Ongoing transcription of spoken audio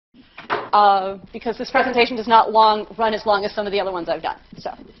because this presentation does not run as long as some of the other ones I've done.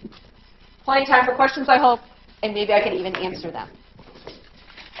 So, plenty of time for questions, I hope, and maybe I can even answer them.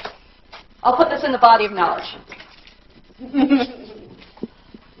 I'll put this in the body of knowledge.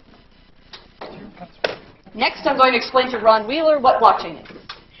 Next, I'm going to explain to Ron Wheeler what blockchain is.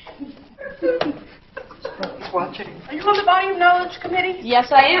 Are you on the Body of Knowledge Committee?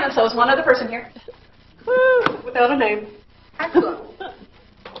 Yes, I am, and so is one other person here. Without a name. Excellent.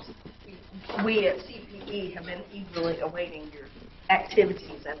 We at CPE have been eagerly awaiting your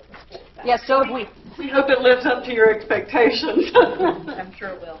activities at the school. Yes, so have we. We hope it lives up to your expectations. I'm sure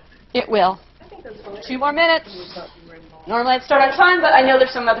it will. It will. I think that's hilarious. 2 more minutes. Normally I'd start on time, but I know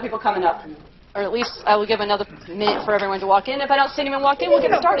there's some other people coming up. Or at least I will give another minute for everyone to walk in. If I don't see anyone walk in, we'll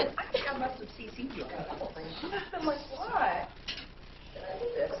get started. I think I must have CC'd you on a couple things. I'm like, why did I do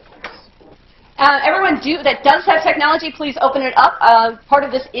this? Everyone that does have technology, please open it up. Part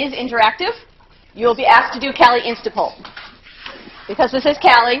of this is interactive. You'll be asked to do Cali Instapoll. Because this is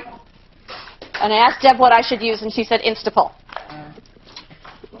Cali, and I asked Deb what I should use, and she said Instapoll.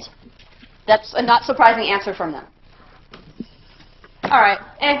 That's a not surprising answer from them. All right.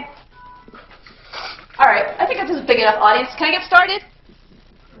 All right. I think this is a big enough audience. Can I get started?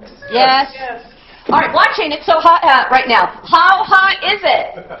 Yes. All right. Blockchain, it's so hot right now. How hot is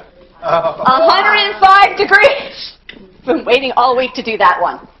it? 105 degrees. Been waiting all week to do that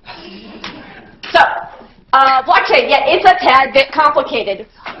one. So, blockchain, yeah, it's a tad bit complicated.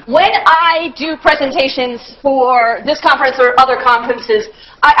 When I do presentations for this conference or other conferences,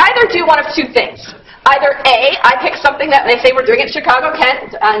 I either do one of two things. Either A, I pick something that they say we're doing at Chicago,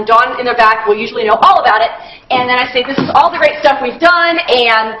 Kent, and Dawn in the back will usually know all about it, and then I say this is all the great stuff we've done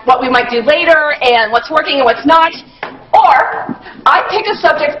and what we might do later and what's working and what's not. Or I pick a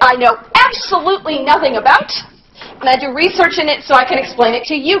subject I know absolutely nothing about, and I do research in it so I can explain it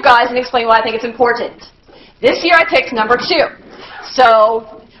to you guys and explain why I think it's important. This year I picked number 2. So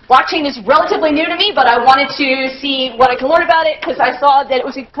blockchain is relatively new to me, but I wanted to see what I can learn about it because I saw that it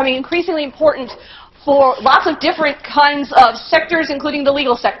was becoming increasingly important for lots of different kinds of sectors, including the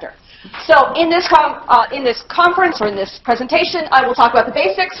legal sector. So in this conference or in this presentation, I will talk about the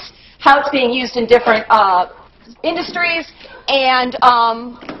basics, how it's being used in different industries, and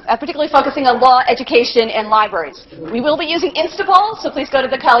particularly focusing on law, education, and libraries. We will be using Instapoll, so please go to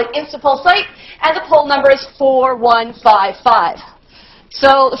the Cali Instapoll site, and the poll number is 4155.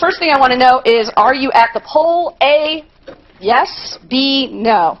 So the first thing I want to know is, are you at the poll? A, yes. B,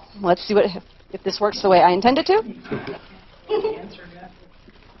 no. Let's see if this works the way I intended to.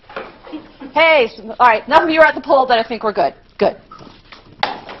 Hey, all right, enough of you are at the poll, but I think we're good. Good.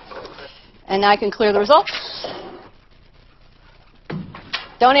 And now I can clear the results.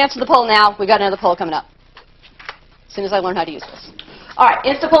 Don't answer the poll now. We've got another poll coming up as soon as I learn how to use this. All right,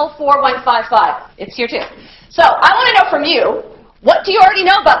 Instapoll 4155. It's here too. So I want to know from you, what do you already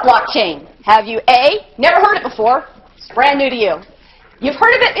know about blockchain? Have you A, never heard it before? It's brand new to you. You've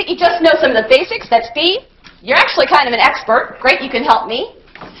heard of it, but you just know some of the basics. That's B. You're actually kind of an expert. Great, you can help me.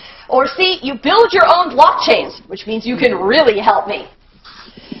 Or C, you build your own blockchains, which means you can really help me.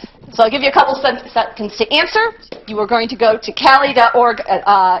 So I'll give you a couple seconds to answer. You are going to go to cali.org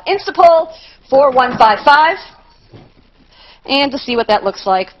Instapoll 4155 and to see what that looks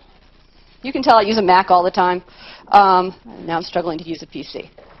like. You can tell I use a Mac all the time. Now I'm struggling to use a PC.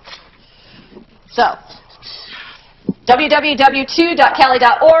 So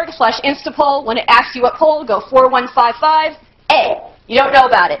www.cali.org/Instapoll. When it asks you what poll, go 4155. A, you don't know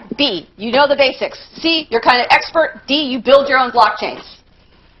about it. B, you know the basics. C, you're kind of expert. D, you build your own blockchains.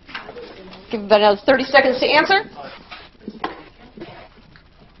 Give about another 30 seconds to answer.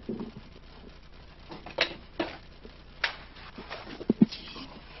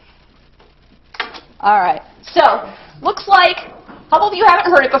 All right. So, looks like a couple of you haven't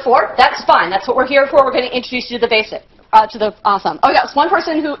heard it before. That's fine. That's what we're here for. We're going to introduce you to the basic. Awesome. Oh, yes, one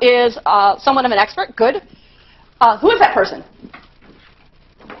person who is somewhat of an expert. Good. Who is that person?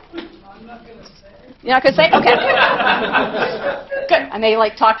 I'm not going to say. You're not going to say? Okay. Good. I may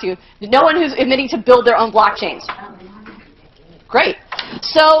talk to you. No one who's admitting to build their own blockchains. Great.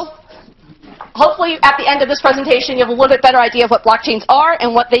 So hopefully at the end of this presentation you have a little bit better idea of what blockchains are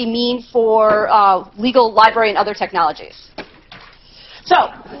and what they mean for legal, library, and other technologies.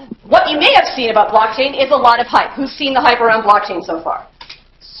 So what you may have seen about blockchain is a lot of hype. Who's seen the hype around blockchain so far?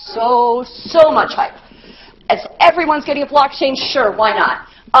 So much hype. As everyone's getting a blockchain, sure, why not?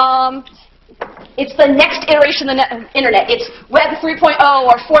 It's the next iteration of the internet. It's Web 3.0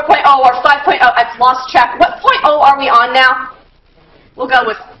 or 4.0 or 5.0. I've lost track. What .0 are we on now? We'll go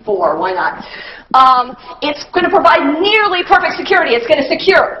with 4, why not? It's going to provide nearly perfect security. It's going to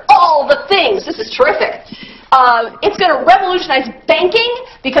secure all the things. This is terrific. It's going to revolutionize banking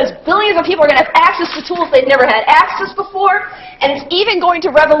because billions of people are going to have access to tools they've never had access before. And it's even going to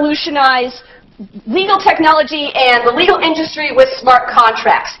revolutionize legal technology and the legal industry with smart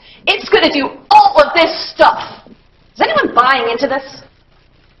contracts. It's going to do all of this stuff. Is anyone buying into this?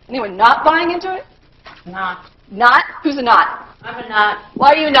 Anyone not buying into it? Not. Not? Who's a not? I'm a not.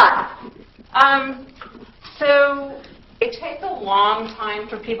 Why are you not? So it takes a long time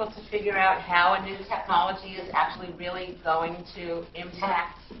for people to figure out how a new technology is actually really going to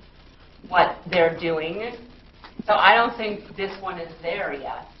impact what they're doing. So I don't think this one is there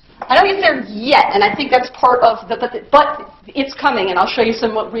yet. I don't think it's there yet, and I think that's part of but it's coming, and I'll show you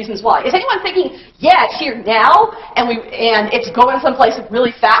some reasons why. Is anyone thinking, yeah, it's here now, and it's going someplace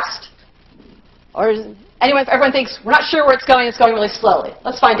really fast? Or is everyone thinks, we're not sure where it's going really slowly.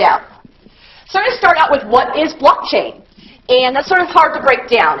 Let's find out. So I'm going to start out with what is blockchain. And that's sort of hard to break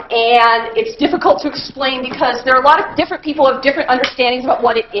down. And it's difficult to explain because there are a lot of different people who have different understandings about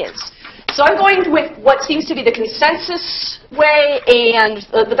what it is. So I'm going with what seems to be the consensus way and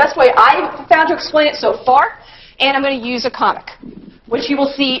the best way I've found to explain it so far. And I'm going to use a comic, which you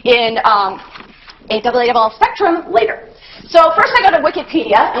will see in a double spectrum later. So first I go to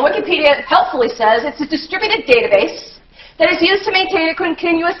Wikipedia, and Wikipedia helpfully says it's a distributed database that is used to maintain a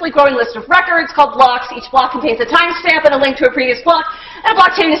continuously growing list of records called blocks. Each block contains a timestamp and a link to a previous block. And a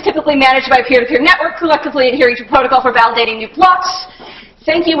blockchain is typically managed by a peer-to-peer network, collectively adhering to a protocol for validating new blocks.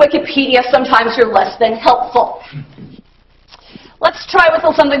 Thank you, Wikipedia. Sometimes you're less than helpful. Let's try with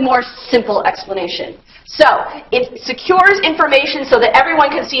something more simple explanation. So it secures information so that everyone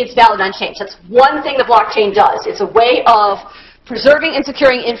can see it's valid and unchanged. That's one thing the blockchain does. It's a way of preserving and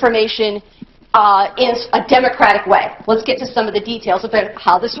securing information in a democratic way. Let's get to some of the details about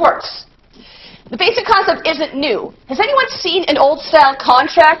how this works. The basic concept isn't new. Has anyone seen an old-style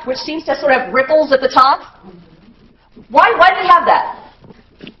contract which seems to sort of have ripples at the top? Why did it have that?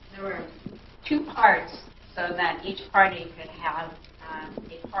 There were two parts so that each party could have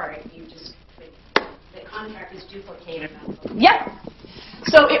a part. The contract is duplicated. Yep.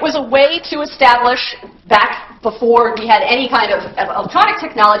 So it was a way to establish, back before we had any kind of electronic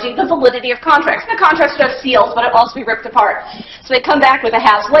technology, the validity of contracts. And the contracts would have seals, but it would also be ripped apart. So they come back with a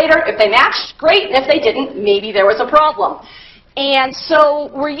haves later. If they matched, great. And if they didn't, maybe there was a problem. And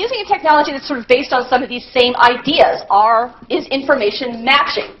so we're using a technology that's sort of based on some of these same ideas. Is information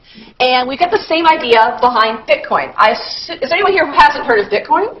matching? And we've got the same idea behind Bitcoin. Is anyone here who hasn't heard of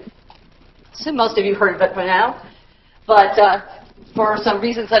Bitcoin? I assume most of you have heard of it by now. But for some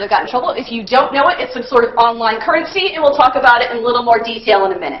reasons that have gotten in trouble, if you don't know it, it's some sort of online currency, and we'll talk about it in a little more detail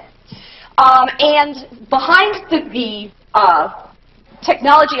in a minute. And behind the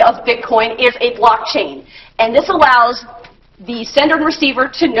technology of Bitcoin is a blockchain. And this allows the sender and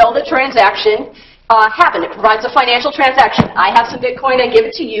receiver to know the transaction happened. It provides a financial transaction. I have some Bitcoin, I give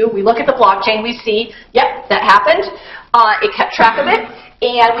it to you. We look at the blockchain, we see, yep, that happened. It kept track of it,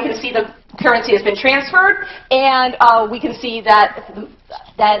 and we can see the currency has been transferred, and we can see that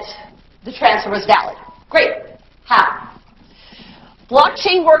the transfer was valid. Great. How?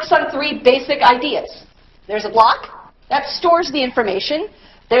 Blockchain works on three basic ideas. There's a block that stores the information.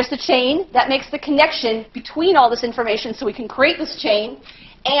 There's the chain that makes the connection between all this information so we can create this chain.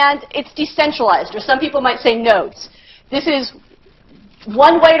 And it's decentralized, or some people might say nodes. This is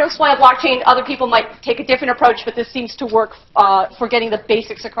one way to explain a blockchain. Other people might take a different approach, but this seems to work for getting the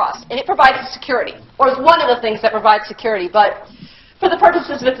basics across. And it provides security, or is one of the things that provides security. But for the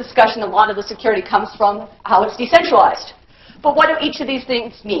purposes of this discussion, a lot of the security comes from how it's decentralized. But what do each of these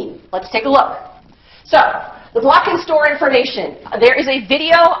things mean? Let's take a look. So the block can store information. There is a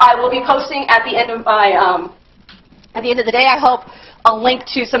video I will be posting at the end of the day, I hope. I'll link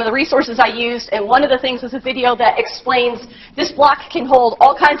to some of the resources I used, and one of the things is a video that explains this block can hold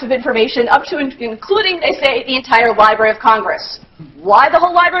all kinds of information, up to and including, they say, the entire Library of Congress. Why the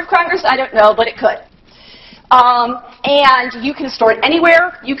whole Library of Congress? I don't know, but it could. And you can store it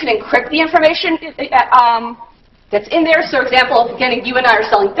anywhere. You can encrypt the information that's in there. So, for example, if you and I are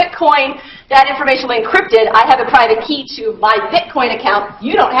selling Bitcoin, that information will be encrypted. I have a private key to my Bitcoin account.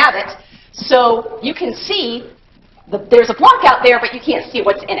 You don't have it. So you can see there's a block out there, but you can't see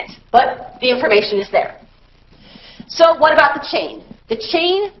what's in it. But the information is there. So what about the chain? The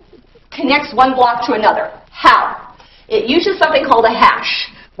chain connects one block to another. How? It uses something called a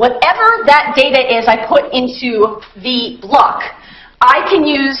hash. Whatever that data is I put into the block, I can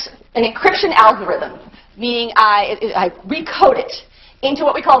use an encryption algorithm, meaning I recode it. into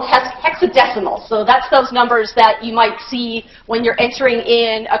what we call hexadecimal. So that's those numbers that you might see when you're entering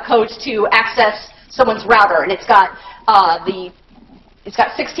in a code to access someone's router, and it's got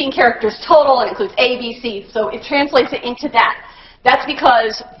 16 characters total, and includes A, B, C. So it translates it into that. That's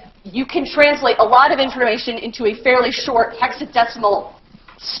because you can translate a lot of information into a fairly short hexadecimal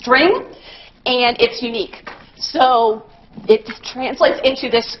string, and it's unique. So it translates into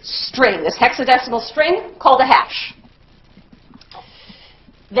this string, this hexadecimal string called a hash.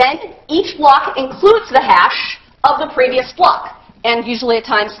 Then each block includes the hash of the previous block, and usually a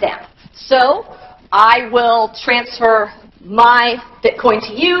timestamp. So I will transfer my Bitcoin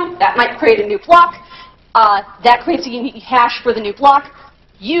to you. That might create a new block. That creates a unique hash for the new block.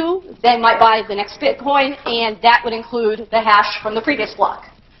 You then might buy the next Bitcoin, and that would include the hash from the previous block.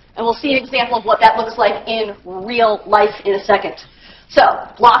 And we'll see an example of what that looks like in real life in a second. So,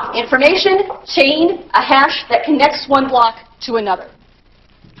 block information, chain, a hash that connects one block to another.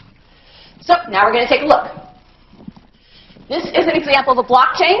 So, now we're going to take a look. This is an example of a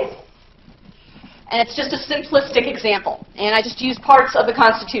blockchain, and it's just a simplistic example. And I just used parts of the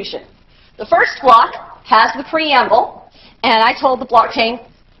Constitution. The first block has the preamble, and I told the blockchain,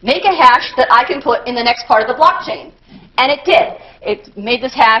 make a hash that I can put in the next part of the blockchain. And it did. It made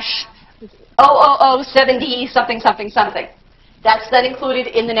this hash 00070 something something something. That's then included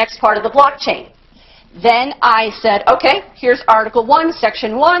in the next part of the blockchain. Then I said, okay, here's Article 1,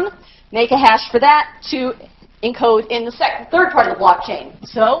 Section 1. Make a hash for that to encode in the third part of the blockchain.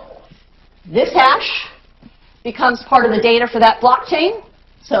 So this hash becomes part of the data for that blockchain.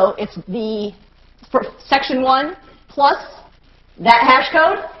 So it's the Section 1 plus that hash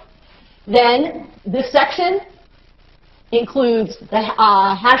code. Then this section includes the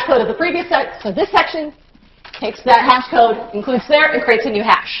hash code of the previous section. So this section takes that hash code, includes there, and creates a new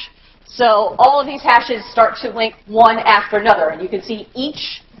hash. So all of these hashes start to link one after another. And you can see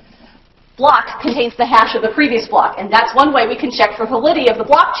each block contains the hash of the previous block. And that's one way we can check for validity of the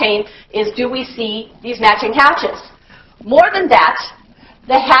blockchain, is do we see these matching hashes. More than that,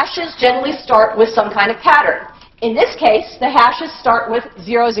 the hashes generally start with some kind of pattern. In this case, the hashes start with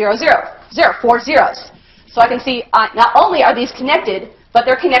 000, 4 zeros. So I can see not only are these connected, but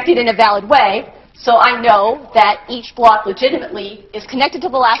they're connected in a valid way. So I know that each block legitimately is connected to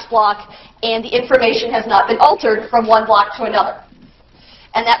the last block, and the information has not been altered from one block to another.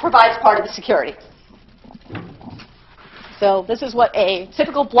 And that provides part of the security. So this is what a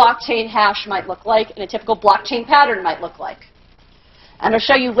typical blockchain hash might look like, and a typical blockchain pattern might look like. I'm going to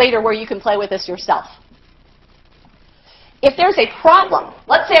show you later where you can play with this yourself. If there's a problem,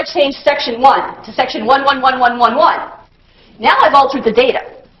 let's say I've changed Section 1 to Section 111111. Now I've altered the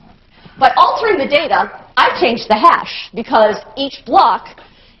data. By altering the data, I've changed the hash, because each block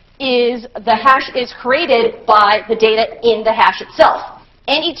the hash is created by the data in the hash itself.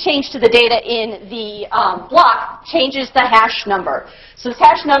 Any change to the data in the block changes the hash number. So this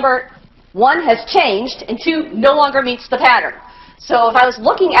hash number, 1 has changed, and 2 no longer meets the pattern. So if I was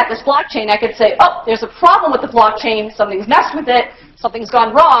looking at this blockchain, I could say, oh, there's a problem with the blockchain, something's messed with it, something's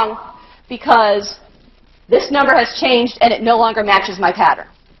gone wrong, because this number has changed and it no longer matches my pattern.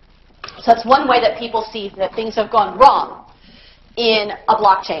 So that's one way that people see that things have gone wrong in a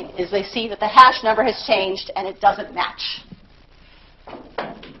blockchain, is they see that the hash number has changed and it doesn't match.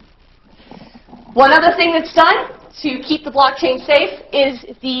 One other thing that's done to keep the blockchain safe is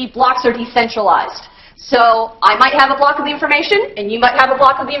the blocks are decentralized. So I might have a block of the information, and you might have a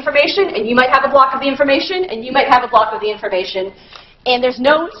block of the information, and you might have a block of the information, and you might have a block of the information. And there's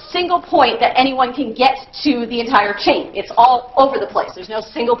no single point that anyone can get to the entire chain. It's all over the place. There's no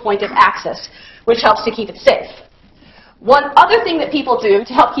single point of access, which helps to keep it safe. One other thing that people do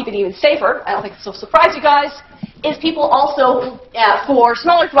to help keep it even safer, I don't think this will surprise you guys, is people also, for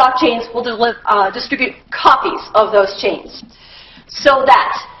smaller blockchains, will distribute copies of those chains. So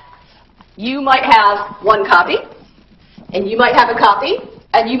that you might have one copy, and you might have a copy,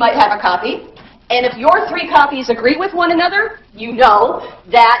 and you might have a copy. And if your 3 copies agree with one another, you know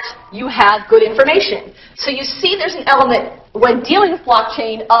that you have good information. So you see there's an element when dealing with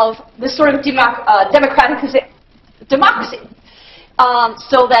blockchain of this sort of democracy.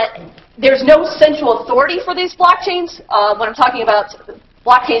 So that there's no central authority for these blockchains. When I'm talking about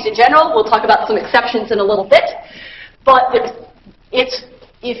blockchains in general, we'll talk about some exceptions in a little bit. But it's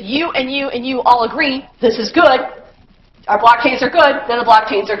if you and you and you all agree this is good, our blockchains are good, then the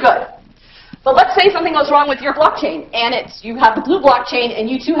blockchains are good. But let's say something goes wrong with your blockchain, and you have the blue blockchain and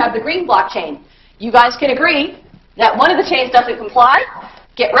you two have the green blockchain. You guys can agree that one of the chains doesn't comply,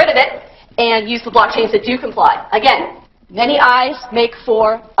 get rid of it, and use the blockchains that do comply. Again, many eyes make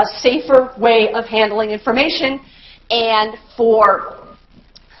for a safer way of handling information and for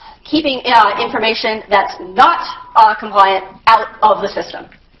keeping information that's not compliant out of the system.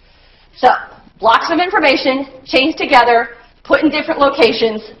 So, blocks of information, chained together, put in different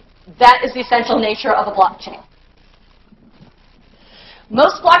locations, that is the essential nature of a blockchain.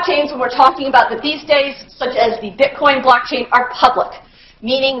 Most blockchains, when we're talking about them these days, such as the Bitcoin blockchain, are public,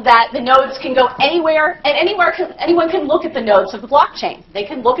 meaning that the nodes can go anywhere, and anyone can look at the nodes of the blockchain. They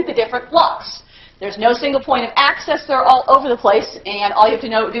can look at the different blocks. There's no single point of access. They're all over the place, and all you have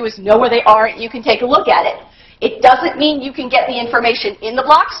to do is know where they are, and you can take a look at it. It doesn't mean you can get the information in the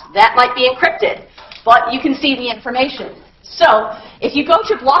blocks. That might be encrypted, but you can see the information. So if you go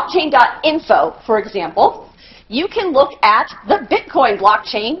to blockchain.info, for example, you can look at the Bitcoin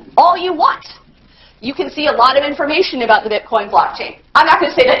blockchain all you want. You can see a lot of information about the Bitcoin blockchain. I'm not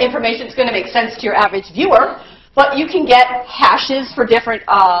going to say that information is going to make sense to your average viewer, but you can get hashes for different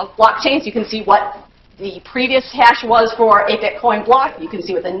blockchains. You can see what the previous hash was for a Bitcoin block. You can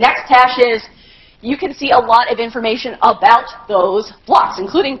see what the next hash is. You can see a lot of information about those blocks,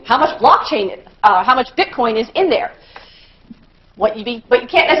 including how much how much Bitcoin is in there. But you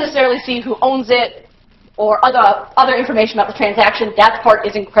can't necessarily see who owns it or other information about the transaction. That part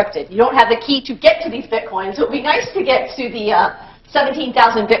is encrypted. You don't have the key to get to these Bitcoins. So it would be nice to get to the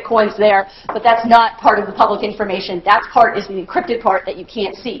 17,000 Bitcoins there, but that's not part of the public information. That part is the encrypted part that you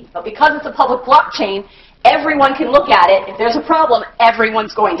can't see. But because it's a public blockchain, everyone can look at it. If there's a problem,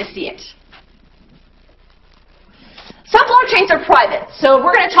 everyone's going to see it. Some blockchains are private, so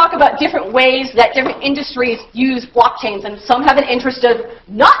we're going to talk about different ways that different industries use blockchains, and some have an interest of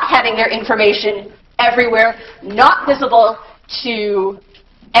not having their information everywhere, not visible to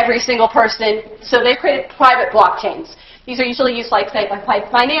every single person, so they created private blockchains. These are usually used, like, say, by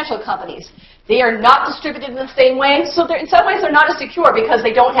financial companies. They are not distributed in the same way, so in some ways they're not as secure because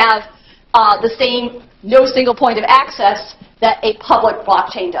they don't have the same no single point of access that a public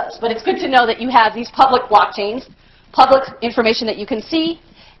blockchain does. But it's good to know that you have these public blockchains, public information that you can see,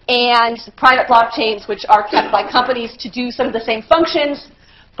 and private blockchains, which are kept by companies to do some of the same functions,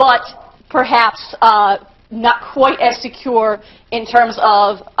 but perhaps not quite as secure in terms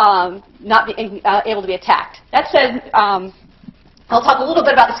of not being able to be attacked. That said, I'll talk a little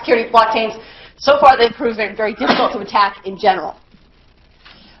bit about the security of blockchains. So far, they've proven very difficult to attack in general.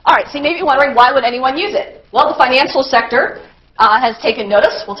 All right, so you may be wondering, why would anyone use it? Well, the financial sector has taken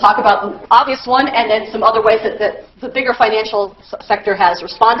notice. We'll talk about the obvious one and then some other ways that the bigger financial sector has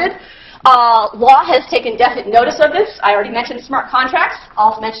responded. Law has taken definite notice of this. I already mentioned smart contracts.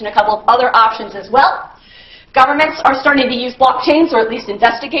 I'll mention a couple of other options as well. Governments are starting to use blockchains, or at least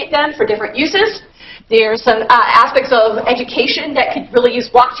investigate them for different uses. There's some aspects of education that could really use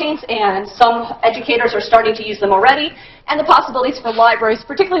blockchains, and some educators are starting to use them already. And the possibilities for libraries,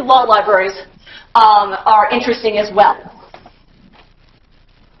 particularly law libraries, are interesting as well.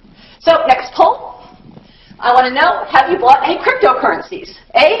 So, next poll. I want to know, have you bought any cryptocurrencies?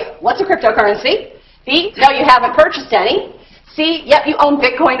 A, what's a cryptocurrency? B, no, you haven't purchased any. C, yep, you own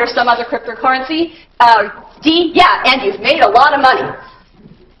Bitcoin or some other cryptocurrency. D, yeah, and you've made a lot of money.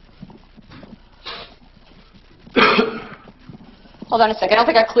 Hold on a second. I don't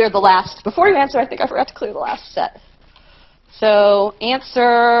think I cleared the last. Before you answer, I think I forgot to clear the last set. So,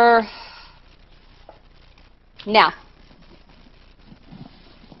 answer now.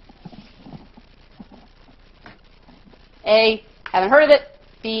 A, haven't heard of it.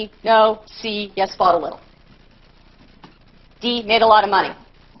 B, no. C, yes, bought a little. D, made a lot of money.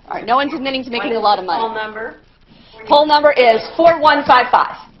 All right, no one's admitting to making a lot of money. Poll number? Poll number is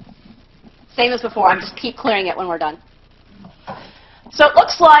 4155. Same as before. I'm just keep clearing it when we're done. So it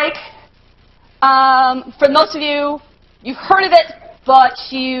looks like, for most of you, you've heard of it, but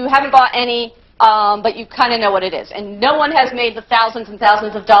you haven't bought any, but you kind of know what it is. And no one has made the thousands and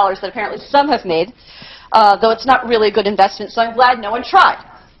thousands of dollars that apparently some have made, though it's not really a good investment, so I'm glad no one tried.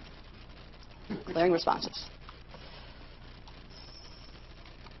 Clearing responses.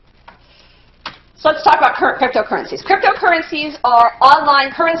 So let's talk about current cryptocurrencies. Cryptocurrencies are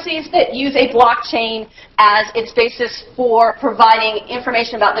online currencies that use a blockchain as its basis for providing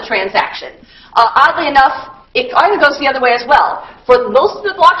information about the transaction. Oddly enough, it either goes the other way as well. For most of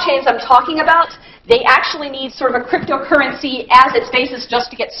the blockchains I'm talking about, they actually need sort of a cryptocurrency as its basis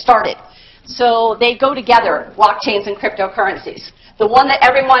just to get started. So they go together, blockchains and cryptocurrencies. The one that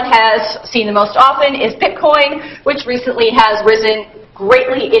everyone has seen the most often is Bitcoin, which recently has risen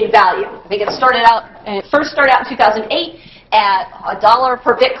greatly in value. I think it first started out in 2008 at $1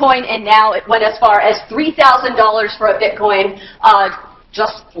 per Bitcoin, and now it went as far as $3,000 for a Bitcoin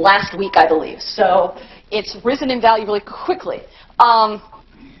just last week, I believe. So it's risen in value really quickly.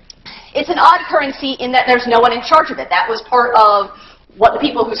 It's an odd currency in that there's no one in charge of it. That was part of what the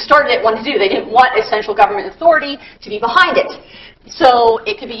people who started it wanted to do. They didn't want a central government authority to be behind it. So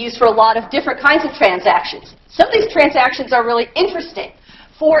it could be used for a lot of different kinds of transactions. Some of these transactions are really interesting.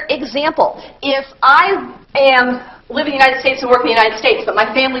 For example, if I live in the United States and work in the United States, but my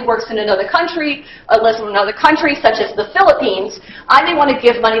family works in another country, or lives in another country, such as the Philippines, I may want to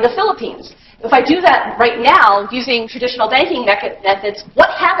give money to the Philippines. If I do that right now using traditional banking methods, what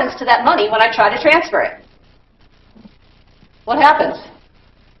happens to that money when I try to transfer it? What happens?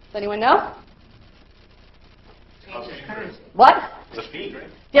 Does anyone know? What? It's a fee, right?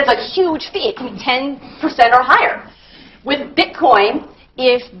 There's a huge fee. It can be 10% or higher. With Bitcoin,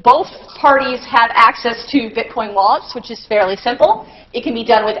 if both parties have access to Bitcoin wallets, which is fairly simple, it can be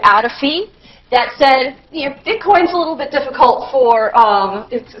done without a fee. That said, Bitcoin's a little bit difficult for,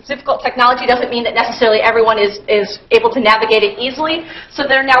 it's difficult technology. Doesn't mean that necessarily everyone is able to navigate it easily. So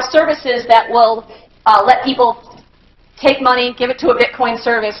there are now services that will let people take money, give it to a Bitcoin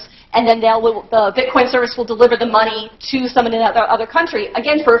service, and then the Bitcoin service will deliver the money to someone in another country,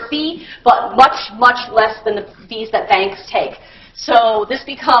 again for a fee, but much, much less than the fees that banks take. So this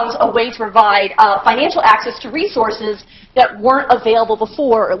becomes a way to provide financial access to resources that weren't available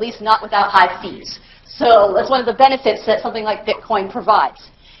before, or at least not without high fees. So that's one of the benefits that something like Bitcoin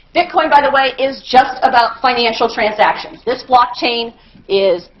provides. Bitcoin, by the way, is just about financial transactions. This blockchain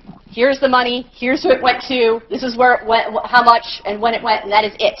is, here's the money, here's who it went to, this is where it went, how much, and when it went, and that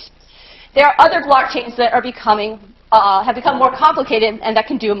is it. There are other blockchains that are have become more complicated and that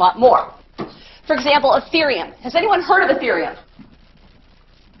can do a lot more. For example, Ethereum. Has anyone heard of Ethereum?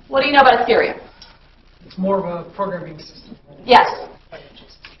 What do you know about Ethereum? It's more of a programming system. Yes.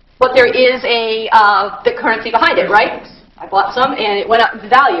 But there is the currency behind it, right? I bought some and it went up in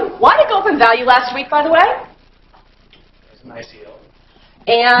value. Why did it go up in value last week, by the way? It's an ICO.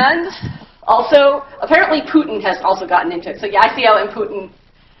 And also, apparently Putin has also gotten into it. So yeah, ICO and Putin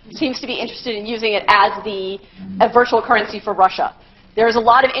seems to be interested in using it as a virtual currency for Russia. There is a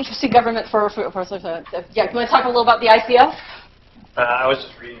lot of interest in government yeah, do you want to talk a little about the ICO? I was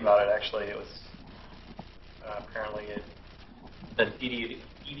just reading about it, actually. It was apparently the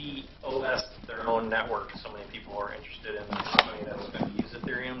EDOS, their own network. So many people were interested in the company that was going to use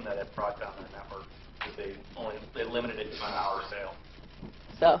Ethereum that it brought down their network because they limited it to an hour sale.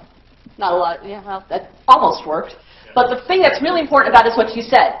 So, not a lot. Yeah, well, that almost worked. Yeah. But the thing that's really important about it is what you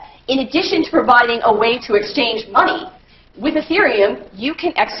said. In addition to providing a way to exchange money, with Ethereum, you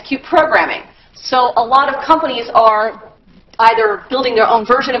can execute programming. So a lot of companies are either building their own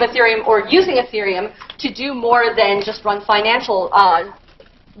version of Ethereum or using Ethereum to do more than just run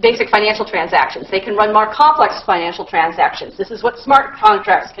basic financial transactions. They can run more complex financial transactions. This is what smart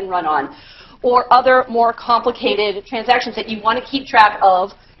contracts can run on. Or other more complicated transactions that you want to keep track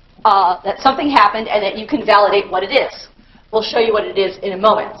of, that something happened and that you can validate what it is. We'll show you what it is in a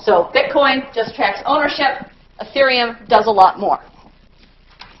moment. So Bitcoin just tracks ownership. Ethereum does a lot more.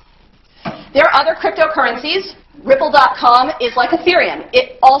 There are other cryptocurrencies. Ripple.com is like Ethereum.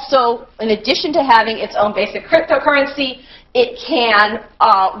 It also, in addition to having its own basic cryptocurrency, it can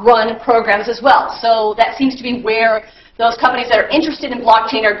run programs as well. So that seems to be where those companies that are interested in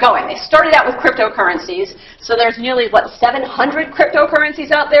blockchain are going. They started out with cryptocurrencies. So there's nearly, 700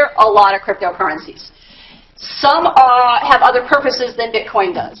 cryptocurrencies out there? A lot of cryptocurrencies. Some have other purposes than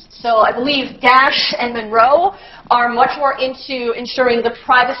Bitcoin does. So I believe Dash and Monroe are much more into ensuring the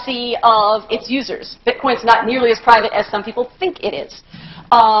privacy of its users. Bitcoin's not nearly as private as some people think it is,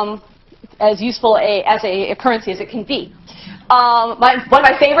 as useful as a currency as it can be. One of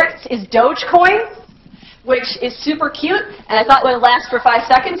my favorites is Dogecoin, which is super cute, and I thought it would last for 5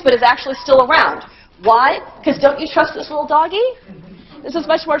 seconds, but is actually still around. Why? Because don't you trust this little doggy? This is a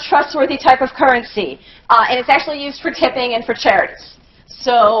much more trustworthy type of currency, and it's actually used for tipping and for charities.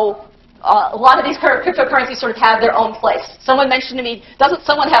 So a lot of these cryptocurrencies sort of have their own place. Someone mentioned to me, doesn't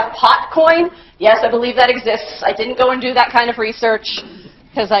someone have Potcoin? Yes, I believe that exists. I didn't go and do that kind of research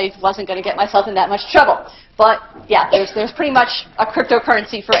because I wasn't going to get myself in that much trouble. But yeah, there's pretty much a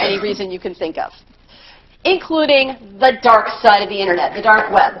cryptocurrency for any reason you can think of, including the dark side of the internet, the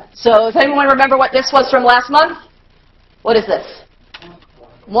dark web. So does anyone remember what this was from last month? What is this?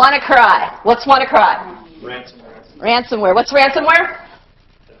 WannaCry. What's WannaCry? Ransomware. Ransomware. What's ransomware?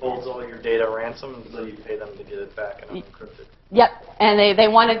 It holds all your data ransom until you pay them to get it back and unencrypted. Yep, and they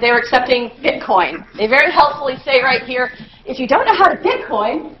were accepting Bitcoin. They very helpfully say right here, if you don't know how to buy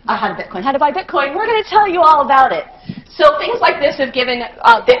Bitcoin, we're going to tell you all about it. So things like this have given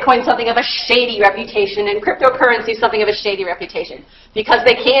Bitcoin something of a shady reputation and cryptocurrency something of a shady reputation because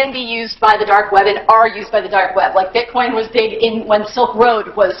they can be used by the dark web and are used by the dark web. Like Bitcoin was big when Silk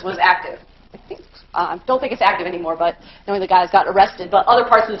Road was active. I think don't think it's active anymore, but knowing the guys got arrested. But other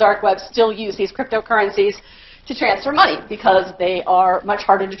parts of the dark web still use these cryptocurrencies to transfer money because they are much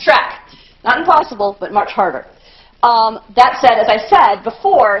harder to track. Not impossible, but much harder. That said, as I said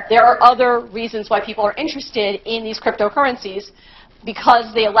before, there are other reasons why people are interested in these cryptocurrencies,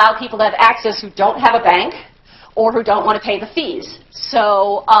 because they allow people to have access who don't have a bank or who don't want to pay the fees.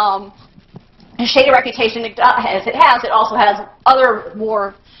 So a shady reputation as it has, it also has other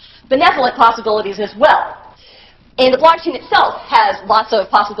more benevolent possibilities as well. And the blockchain itself has lots of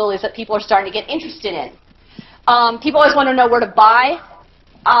possibilities that people are starting to get interested in. People always want to know where to buy.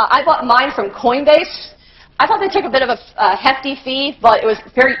 I bought mine from Coinbase. I thought they took a bit of a hefty fee, but it was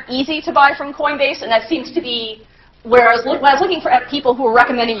very easy to buy from Coinbase, and that seems to be where when I was looking for people who were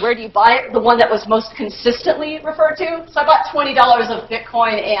recommending where do you buy it, the one that was most consistently referred to. So I bought $20 of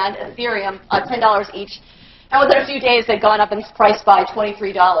Bitcoin and Ethereum, $10 each. And within a few days, they'd gone up in price by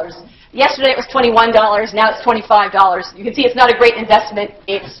 $23. Yesterday, it was $21. Now it's $25. You can see it's not a great investment.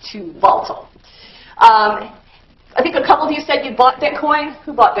 It's too volatile. I think a couple of you said you bought Bitcoin.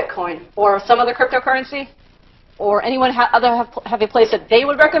 Who bought Bitcoin? Or some other cryptocurrency? Or anyone have a place that they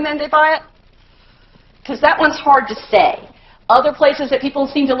would recommend they buy it? Because that one's hard to say. Other places that people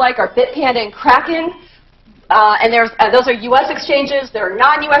seem to like are Bitpanda and Kraken. And those are U.S. exchanges. There are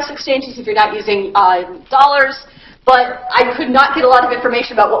non-U.S. exchanges if you're not using dollars. But I could not get a lot of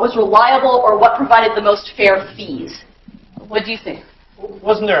information about what was reliable or what provided the most fair fees. What do you think?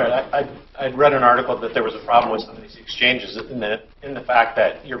 Wasn't there, I'd read an article that there was a problem with some of these exchanges in the fact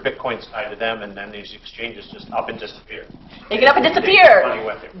that your Bitcoin's tied to them and then these exchanges just up and disappear. They get up and disappear.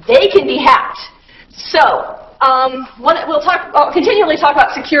 They can be hacked. So we'll continually talk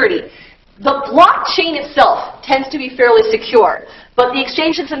about security. The blockchain itself tends to be fairly secure, but the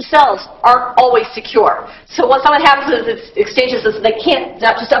exchanges themselves aren't always secure. So what someone happens is exchanges is they can't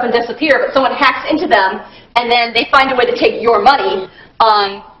not just up and disappear, but someone hacks into them and then they find a way to take your money.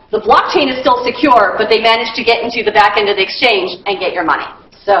 The blockchain is still secure, but they manage to get into the back end of the exchange and get your money.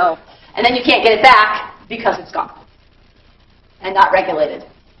 So, and then you can't get it back because it's gone and not regulated.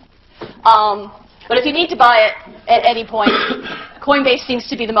 But if you need to buy it at any point, Coinbase seems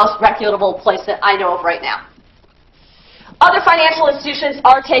to be the most reputable place that I know of right now. Other financial institutions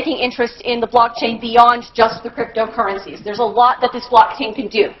are taking interest in the blockchain beyond just the cryptocurrencies. There's a lot that this blockchain can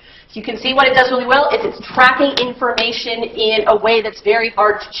do. You can see what it does really well is it's tracking information in a way that's very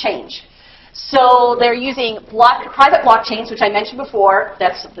hard to change. So they're using private blockchains, which I mentioned before,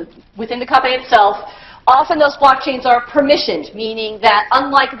 that's within the company itself. Often those blockchains are permissioned, meaning that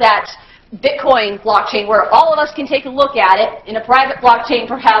unlike that Bitcoin blockchain where all of us can take a look at it, in a private blockchain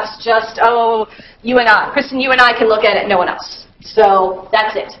perhaps just, you and I, Kristen, you and I can look at it, no one else. So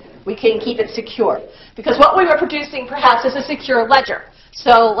that's it. We can keep it secure. Because what we were producing perhaps is a secure ledger.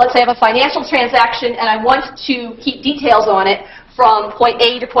 So let's say I have a financial transaction and I want to keep details on it from point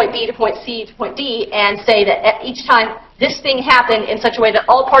A to point B to point C to point D and say that at each time this thing happened in such a way that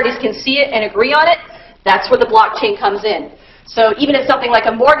all parties can see it and agree on it, that's where the blockchain comes in. So even if something like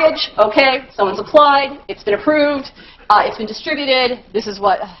a mortgage, okay, someone's applied, it's been approved, it's been distributed, this is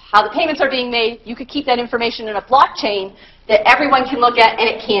how the payments are being made, you could keep that information in a blockchain that everyone can look at and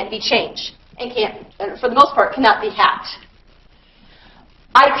it can't be changed. And for the most part, cannot be hacked.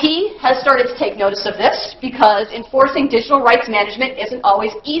 IP has started to take notice of this because enforcing digital rights management isn't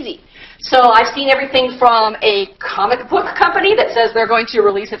always easy. So I've seen everything from a comic book company that says they're going to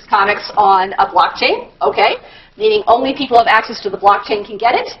release its comics on a blockchain, okay, meaning only people who have access to the blockchain can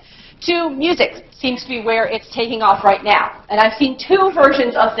get it, to music seems to be where it's taking off right now. And I've seen two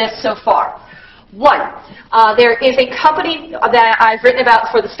versions of this so far. One, there is a company that I've written about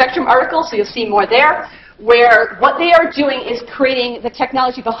for the Spectrum article, so you'll see more there, where what they are doing is creating the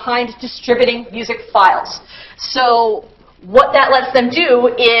technology behind distributing music files. So what that lets them do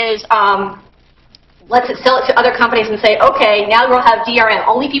is lets it sell it to other companies and say, okay, now we'll have DRM.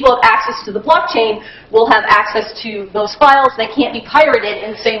 Only people who have access to the blockchain will have access to those files. They can't be pirated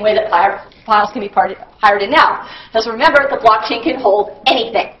in the same way that files can be pirated now. Because remember, the blockchain can hold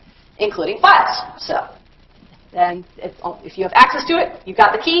anything, including files. So then if you have access to it, you've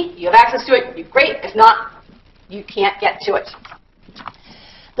got the key, you have access to it, you're great. If not, you can't get to it.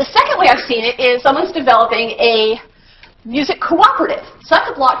 The second way I've seen it is someone's developing a music cooperative. So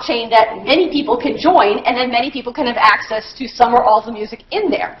that's a blockchain that many people can join, and then many people can have access to some or all of the music in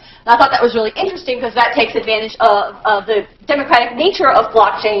there. And I thought that was really interesting because that takes advantage of the democratic nature of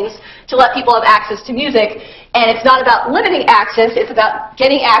blockchains to let people have access to music. And it's not about limiting access, it's about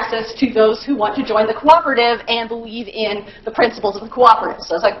getting access to those who want to join the cooperative and believe in the principles of the cooperative.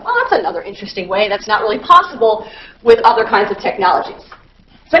 So I was like, well, that's another interesting way that's not really possible with other kinds of technologies.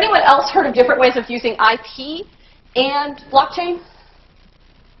 Has anyone else heard of different ways of using IP and blockchain?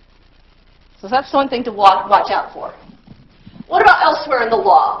 So that's one thing to watch out for. What about elsewhere in the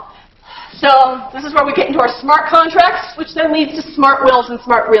law? So this is where we get into our smart contracts, which then leads to smart wills and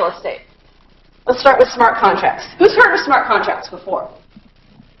smart real estate. Let's start with smart contracts. Who's heard of smart contracts before?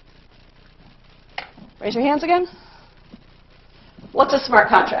 Raise your hands again. What's a smart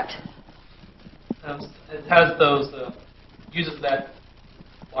contract? It has those, uses that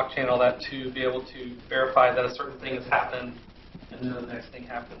blockchain and all that to be able to verify that a certain thing has happened and then the next thing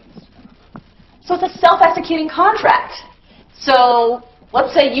happens. So it's a self-executing contract. So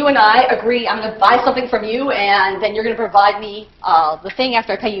let's say you and I agree I'm going to buy something from you and then you're going to provide me the thing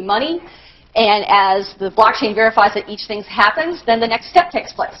after I pay you money. And as the blockchain verifies that each thing happens, then the next step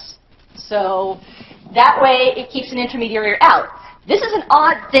takes place. So that way it keeps an intermediary out. This is an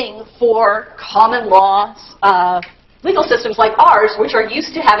odd thing for common law legal systems like ours, which are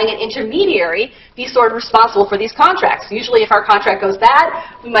used to having an intermediary be sort of responsible for these contracts. Usually if our contract goes bad,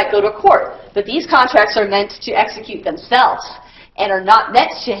 we might go to court. But these contracts are meant to execute themselves and are not meant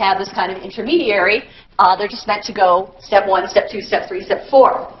to have this kind of intermediary. They're just meant to go step 1, step 2, step 3, step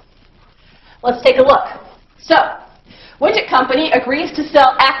 4. Let's take a look. So, widget company agrees to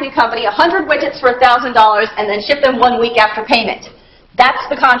sell Acme Company 100 widgets for $1,000 and then ship them 1 week after payment. That's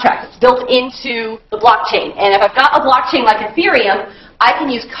the contract. It's built into the blockchain. And if I've got a blockchain like Ethereum, I can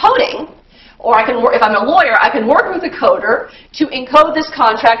use coding, or I can, if I'm a lawyer, I can work with a coder to encode this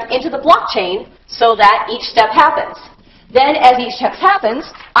contract into the blockchain so that each step happens. Then, as each step happens,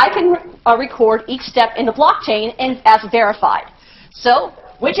 I can record each step in the blockchain and as verified. So,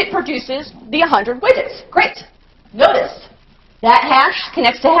 widget produces the 100 widgets. Great. Notice, that hash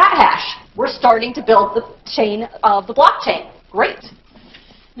connects to that hash. We're starting to build the chain of the blockchain. Great.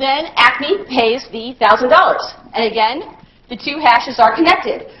 Then Acme pays the $1,000. And again, the two hashes are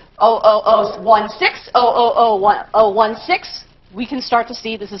connected. 00016, 0001016. We can start to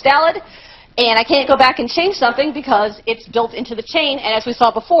see this is valid. And I can't go back and change something because it's built into the chain. And as we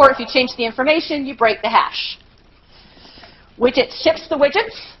saw before, if you change the information, you break the hash. Widget ships the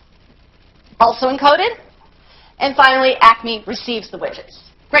widgets, also encoded. And finally, Acme receives the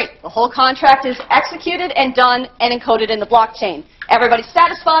widgets. Great. The whole contract is executed and done and encoded in the blockchain. Everybody's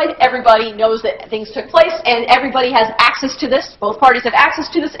satisfied. Everybody knows that things took place. And everybody has access to this. Both parties have access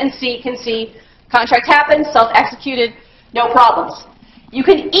to this and can see contract happened, self-executed, no problems. You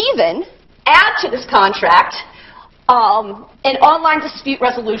can even add to this contract an online dispute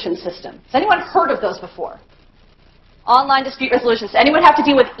resolution system. Has anyone heard of those before? Online dispute resolutions. Anyone have to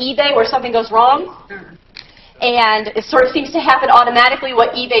deal with eBay where something goes wrong? And it sort of seems to happen automatically.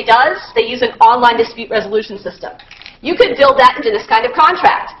 What eBay does, they use an online dispute resolution system. You could build that into this kind of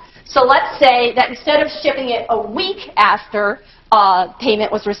contract. So let's say that instead of shipping it a week after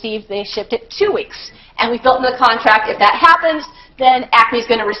payment was received, they shipped it 2 weeks. And we built in the contract, if that happens, then Acme is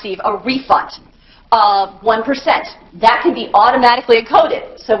going to receive a refund of 1%. That can be automatically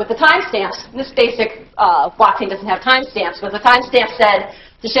encoded. So with the timestamps, this basic blockchain doesn't have timestamps, but the timestamp said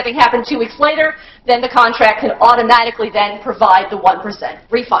the shipping happened 2 weeks later, then the contract can automatically then provide the 1%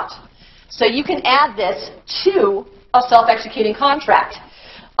 refund. So you can add this to a self-executing contract.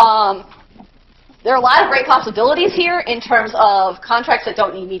 There are a lot of great possibilities here in terms of contracts that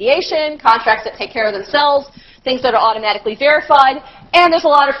don't need mediation, contracts that take care of themselves, things that are automatically verified, and there's a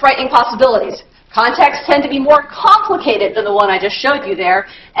lot of frightening possibilities. Contracts tend to be more complicated than the one I just showed you there,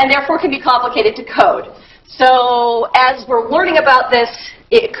 and therefore can be complicated to code. So as we're learning about this,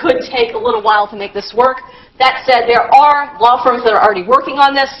 it could take a little while to make this work. That said, there are law firms that are already working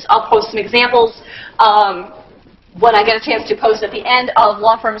on this. I'll post some examples when I get a chance to post at the end of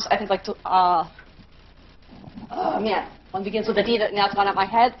law firms, I think like, one begins with a D that now it's gone out of my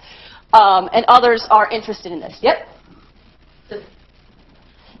head. And others are interested in this. Yep?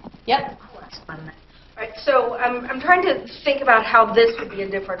 Yep? All right, so I'm trying to think about how this would be a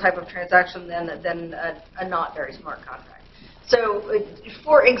different type of transaction than a not very smart contract. So,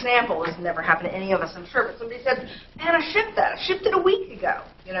 for example, this never happened to any of us, I'm sure, but somebody said, man, I shipped that. I shipped it a week ago,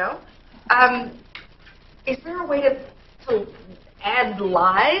 you know? Is there a way to add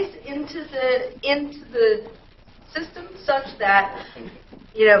lies into the system such that,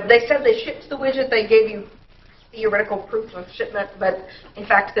 you know, they said they shipped the widget, they gave you theoretical proof of shipment, but in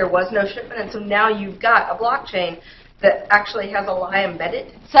fact there was no shipment, and so now you've got a blockchain that actually has a lie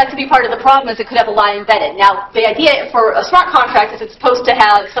embedded? So that could be part of the problem, is it could have a lie embedded. Now, the idea for a smart contract is it's supposed to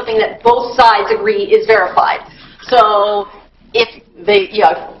have something that both sides agree is verified. So if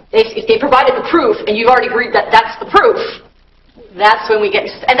they provided the proof and you've already agreed that that's the proof, that's when we get,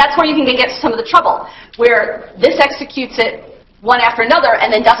 and that's where you can get some of the trouble, where this executes it one after another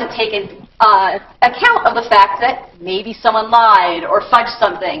and then doesn't take account of the fact that maybe someone lied or fudged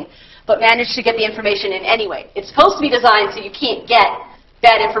something, but managed to get the information in anyway. It's supposed to be designed so you can't get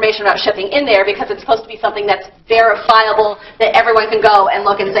bad information about shipping in there because it's supposed to be something that's verifiable, that everyone can go and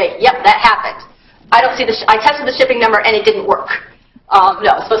look and say, yep, that happened. I don't see I tested the shipping number and it didn't work.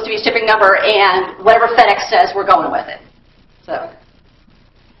 No, it's supposed to be a shipping number and whatever FedEx says, we're going with it. So,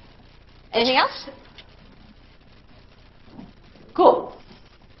 anything else? Cool.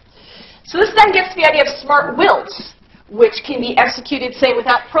 So this then gets to the idea of smart wills, which can be executed, say,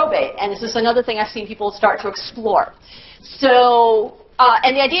 without probate. And this is another thing I've seen people start to explore. So,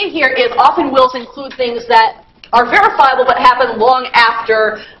 and the idea here is often wills include things that are verifiable but happen long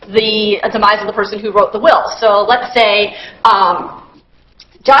after the demise of the person who wrote the will. So let's say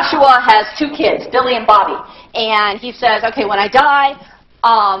Joshua has 2 kids, Billy and Bobby. And he says, okay, when I die,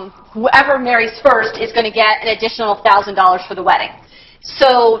 whoever marries first is going to get an additional $1,000 for the wedding.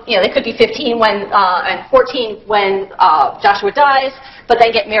 So, you know, they could be 15 when, and 14 when Joshua dies, but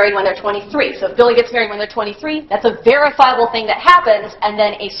then get married when they're 23. So if Billy gets married when they're 23, that's a verifiable thing that happens, and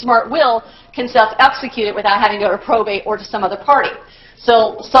then a smart will can self-execute it without having to go to probate or to some other party.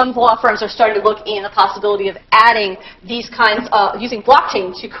 So some law firms are starting to look in the possibility of adding these kinds of, using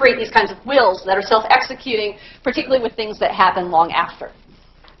blockchain to create these kinds of wills that are self-executing, particularly with things that happen long after.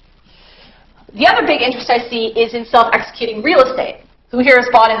 The other big interest I see is in self-executing real estate. Who here has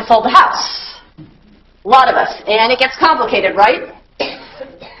bought and sold a house? A lot of us. And it gets complicated, right?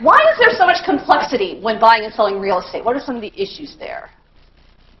 Why is there so much complexity when buying and selling real estate? What are some of the issues there?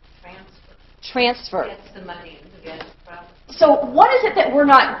 Transfer. Gets the money and gets the property. So what is it that we're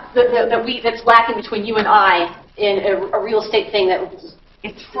not, that's lacking between you and I in a real estate thing that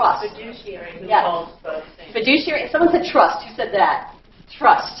it's trust? Fiduciary Yes. involves both things. Fiduciary, someone said trust. Who said that?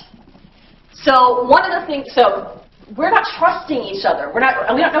 Trust. So one of the things, so we're not trusting each other. We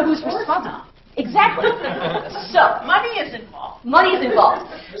don't know who's responsible. Exactly. So Money is involved. money is involved.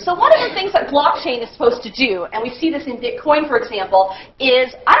 So one of the things that blockchain is supposed to do, and we see this in Bitcoin, for example,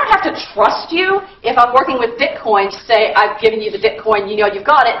 is I don't have to trust you if I'm working with Bitcoin to say I've given you the Bitcoin, you know you've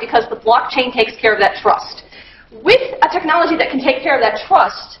got it, because the blockchain takes care of that trust. With a technology that can take care of that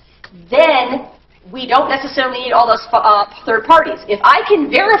trust, then we don't necessarily need all those third parties. If I can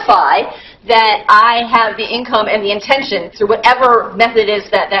verify that I have the income and the intention through whatever method it is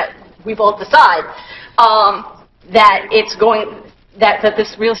that we both decide, that it's going, that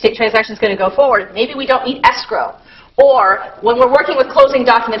this real estate transaction is going to go forward, maybe we don't need escrow. Or when we're working with closing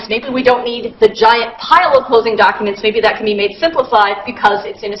documents, maybe we don't need the giant pile of closing documents. Maybe that can be made simplified because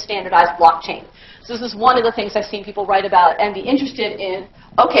it's in a standardized blockchain. So this is one of the things I've seen people write about and be interested in.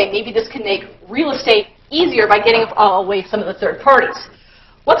 Okay, maybe this can make real estate easier by getting away some of the third parties.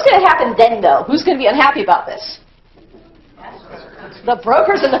 What's going to happen then, though? Who's going to be unhappy about this? The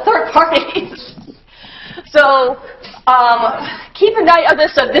brokers and the third parties. So keep an eye on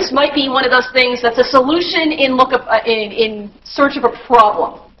this. So this might be one of those things that's a solution in search of a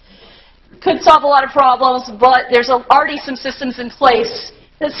problem. Could solve a lot of problems, but there's already some systems in place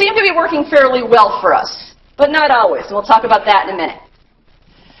that seem to be working fairly well for us, but not always. And we'll talk about that in a minute.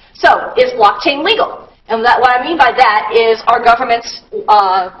 So is blockchain legal? And what I mean by that is, are governments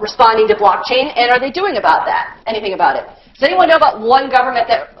responding to blockchain, and are they doing about that? Anything about it? Does anyone know about one government,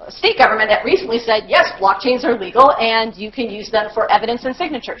 state government, that recently said, yes, blockchains are legal and you can use them for evidence and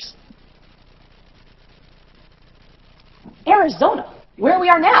signatures? Arizona, where we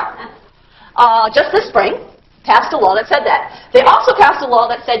are now. Just this spring, passed a law that said that. They also passed a law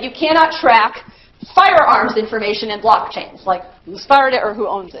that said you cannot track firearms information in blockchains, like who's fired it or who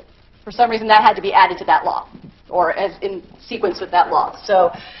owns it. For some reason, that had to be added to that law, or as in sequence with that law.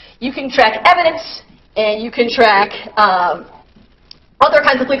 So you can track evidence, and you can track other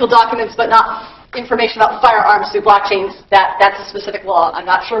kinds of legal documents, but not information about firearms through blockchains. That's a specific law. I'm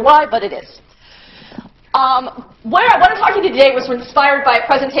not sure why, but it is. What I'm talking to today was inspired by a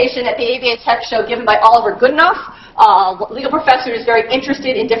presentation at the ABA Tech Show given by Oliver Goodenough. Legal professor is very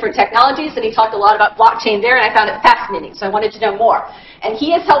interested in different technologies, and he talked a lot about blockchain there, and I found it fascinating, so I wanted to know more. And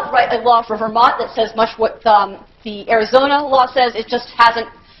he has helped write a law for Vermont that says much what the Arizona law says. It just hasn't,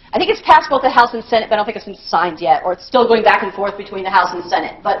 I think it's passed both the House and Senate, but I don't think it's been signed yet, or it's still going back and forth between the House and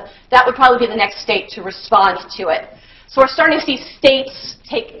Senate. But that would probably be the next state to respond to it. So we're starting to see states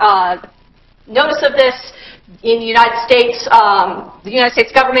take notice of this. In the United States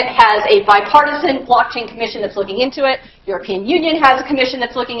government has a bipartisan blockchain commission that's looking into it. The European Union has a commission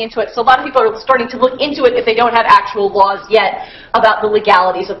that's looking into it. So a lot of people are starting to look into it if they don't have actual laws yet about the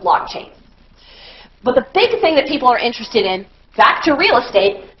legalities of blockchain. But the big thing that people are interested in, back to real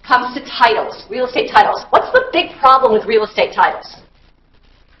estate, comes to titles, real estate titles. What's the big problem with real estate titles?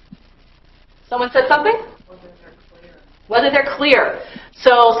 Someone said something? Whether they're clear.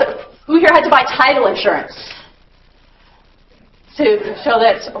 So who here had to buy title insurance to show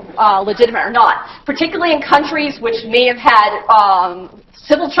that it's legitimate or not? Particularly in countries which may have had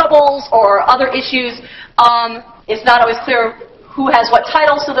civil troubles or other issues, it's not always clear who has what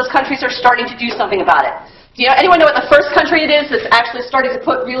title, so those countries are starting to do something about it. Do you know, anyone know what the first country it is that's actually starting to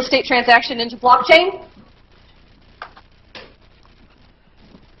put real estate transaction into blockchain?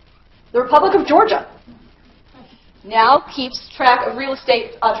 The Republic of Georgia now keeps track of real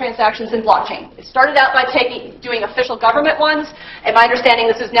estate transactions in blockchain. It started out by doing official government ones, and my understanding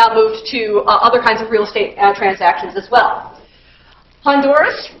this has now moved to other kinds of real estate transactions as well.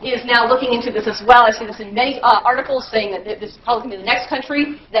 Honduras is now looking into this as well. I see this in many articles saying that this is probably going to be the next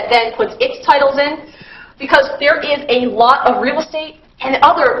country that then puts its titles in, because there is a lot of real estate and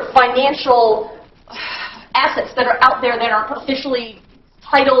other financial assets that are out there that aren't officially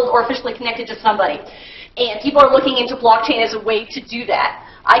titled or officially connected to somebody. And people are looking into blockchain as a way to do that.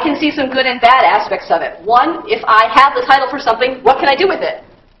 I can see some good and bad aspects of it. One, if I have the title for something, what can I do with it?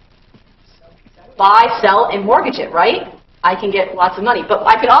 Buy, sell, and mortgage it, right? I can get lots of money. But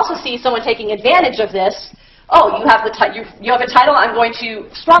I could also see someone taking advantage of this. Oh, you have you have a title, I'm going to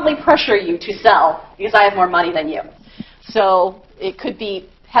strongly pressure you to sell because I have more money than you. So it could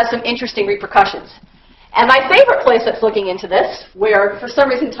has some interesting repercussions. And my favorite place that's looking into this, where for some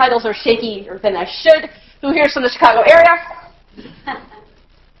reason titles are shakier than I should, who here's from the Chicago area?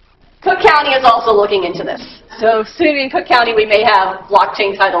 Cook County is also looking into this. So soon in Cook County we may have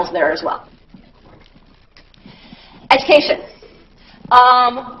blockchain titles there as well. Education.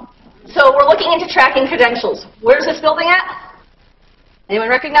 So we're looking into tracking credentials. Where's this building at? Anyone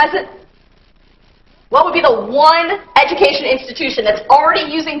recognize it? What would be the one education institution that's already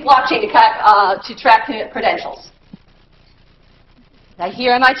using blockchain to track credentials? Did I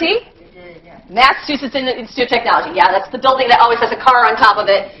hear MIT? You did, yeah. Massachusetts Institute of Technology. Yeah, that's the building that always has a car on top of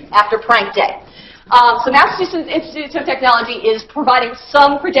it after prank day. So Massachusetts Institute of Technology is providing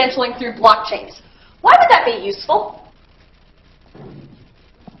some credentialing through blockchains. Why would that be useful?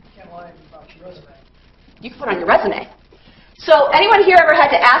 Can't lie about your resume. You can put it on your resume. So anyone here ever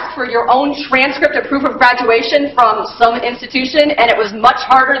had to ask for your own transcript of proof of graduation from some institution and it was much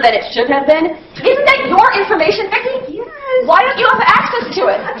harder than it should have been? Isn't that your information, Vicki? Yes. Why don't you have access to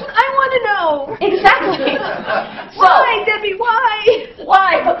it? I want to know. Exactly. Why, Debbie, why?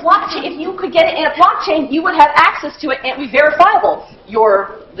 Why? But blockchain, if you could get it in a blockchain, you would have access to it and it would be verifiable.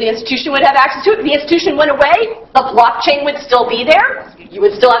 The institution would have access to it. If the institution went away, the blockchain would still be there. You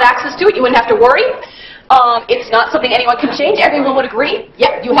would still have access to it. You wouldn't have to worry. It's not something anyone can change. Everyone would agree.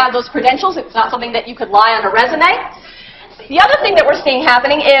 Yep, you have those credentials. It's not something that you could lie on a resume. The other thing that we're seeing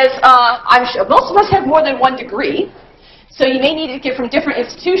happening is, I'm sure most of us have more than one degree. So you may need to get from different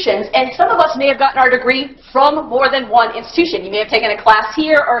institutions. And some of us may have gotten our degree from more than one institution. You may have taken a class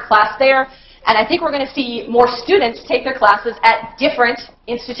here or a class there. And I think we're going to see more students take their classes at different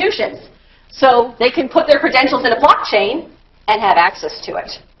institutions. So they can put their credentials in a blockchain and have access to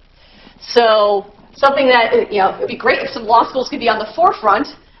it. So something that, it would be great if some law schools could be on the forefront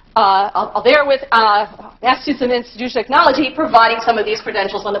there with Massachusetts Institute of Technology providing some of these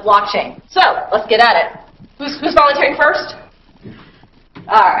credentials on the blockchain. So let's get at it. Who's volunteering first?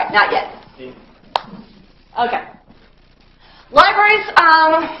 All right, not yet. Okay. Libraries,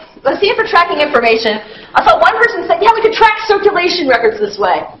 let's see, for tracking information. I saw one person said, yeah, we could track circulation records this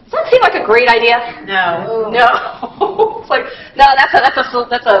way. Does that seem like a great idea? No. No. It's like, no,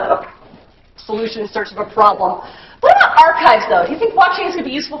 that's a solution in search of a problem. What about archives, though? Do you think blockchain is going to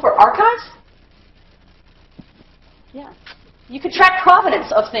be useful for archives? Yeah. You could track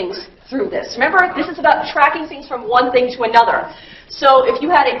provenance of things through this. Remember, this is about tracking things from one thing to another. So if you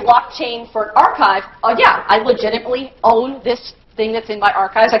had a blockchain for an archive, yeah, I legitimately own this thing that's in my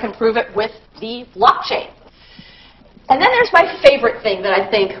archives. I can prove it with the blockchain. And then there's my favorite thing that I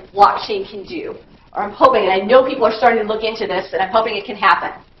think blockchain can do, or I'm hoping, and I know people are starting to look into this, and I'm hoping it can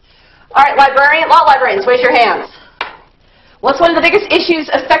happen. All right, law librarians, raise your hands. What's one of the biggest issues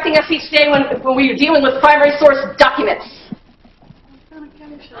affecting us each day when we're dealing with primary source documents?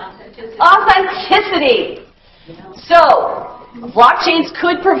 Authenticity. So, blockchains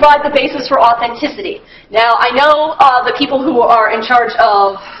could provide the basis for authenticity. Now, I know the people who are in charge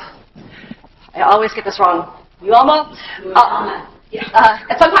of, I always get this wrong, ULEMA?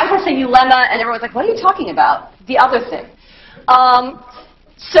 And sometimes I say ULEMA, and everyone's like, what are you talking about? The other thing.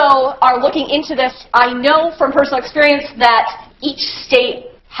 So, are looking into this. I know from personal experience that each state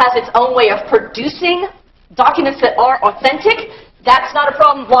has its own way of producing documents that are authentic. That's not a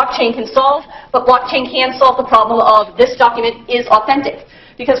problem blockchain can solve, but blockchain can solve the problem of this document is authentic.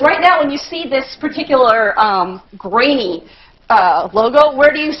 Because right now when you see this particular grainy logo,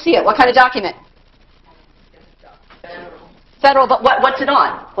 where do you see it? What kind of document? Federal, but what's it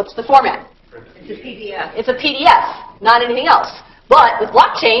on? What's the format? It's a PDF. It's a PDF, not anything else. But with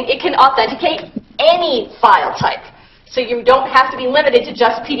blockchain, it can authenticate any file type. So you don't have to be limited to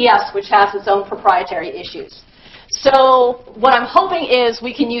just PDFs, which has its own proprietary issues. So what I'm hoping is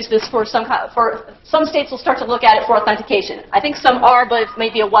we can use this for some states will start to look at it for authentication. I think some are, but it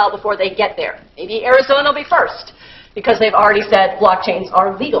may be a while before they get there. Maybe Arizona will be first, because they've already said blockchains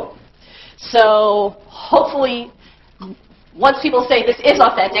are legal. So hopefully, once people say this is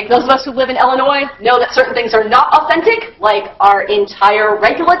authentic, those of us who live in Illinois know that certain things are not authentic, like our entire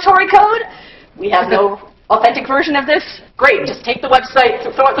regulatory code. We have no authentic version of this. Great, just take the website,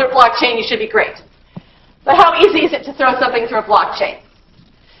 throw it through a blockchain, you should be great. But how easy is it to throw something through a blockchain?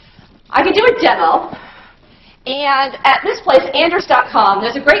 I can do a demo. And at this place, Anders.com,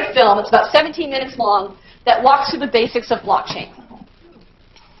 there's a great film, it's about 17 minutes long, that walks through the basics of blockchain.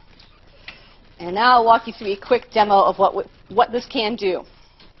 And now I'll walk you through a quick demo of what this can do.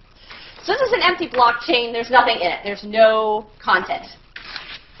 So this is an empty blockchain. There's nothing in it. There's no content.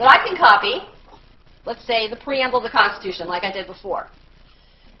 But I can copy, let's say, the preamble of the Constitution, like I did before.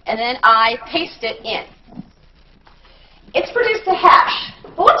 And then I paste it in. It's produced a hash.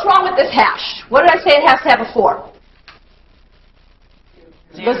 But what's wrong with this hash? What did I say it has to have before?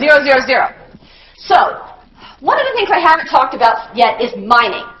 The 000. So one of the things I haven't talked about yet is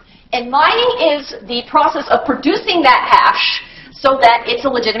mining. And mining is the process of producing that hash so that it's a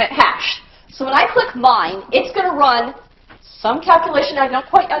legitimate hash. So when I click mine, it's going to run some calculation I don't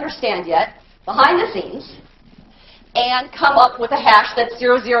quite understand yet behind the scenes and come up with a hash that's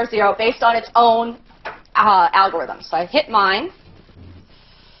 000 based on its own algorithm. So I hit mine.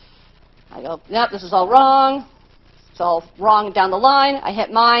 I go, nope, this is all wrong. It's all wrong down the line. I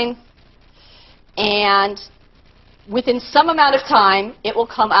hit mine. And within some amount of time, it will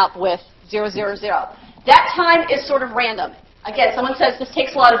come up with 000. That time is sort of random. Again, someone says this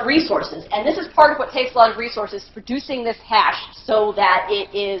takes a lot of resources, and this is part of what takes a lot of resources, producing this hash so that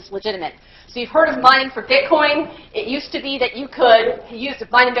it is legitimate. So you've heard of mining for Bitcoin. It used to be that you could use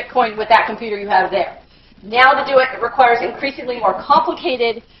mining Bitcoin with that computer you have there. Now to do it, it requires increasingly more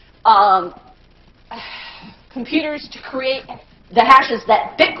complicated computers to create the hashes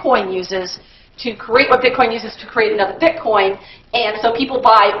that Bitcoin uses to create what Bitcoin uses to create another Bitcoin. And so people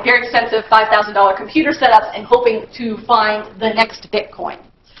buy very expensive $5,000 computer setups and hoping to find the next Bitcoin.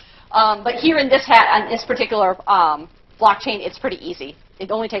 But here in this on this particular blockchain, it's pretty easy.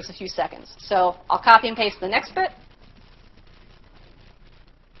 It only takes a few seconds. So I'll copy and paste the next bit.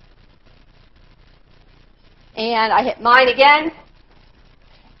 And I hit mine again,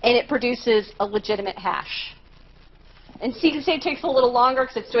 and it produces a legitimate hash. And so you can see it takes a little longer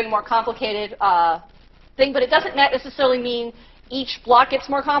because it's doing a more complicated thing, but it doesn't necessarily mean each block gets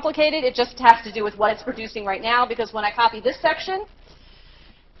more complicated. It just has to do with what it's producing right now, because when I copy this section,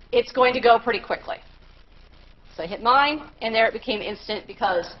 it's going to go pretty quickly. So I hit mine, and there it became instant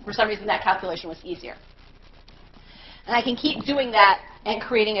because for some reason that calculation was easier. And I can keep doing that and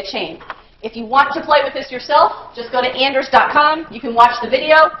creating a chain. If you want to play with this yourself, just go to Anders.com. You can watch the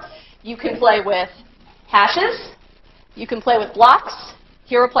video. You can play with hashes. You can play with blocks.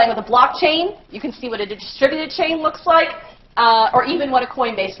 Here we're playing with a blockchain. You can see what a distributed chain looks like, or even what a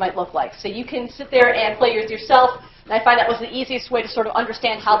Coinbase might look like. So you can sit there and play with yourself. And I find that was the easiest way to sort of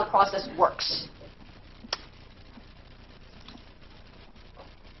understand how the process works.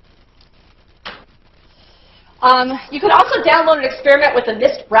 You can also download and experiment with the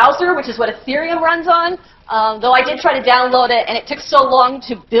Mist browser, which is what Ethereum runs on. Though I did try to download it, and it took so long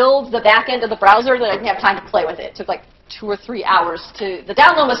to build the back end of the browser that I didn't have time to play with it. It took like 2 or 3 hours to. The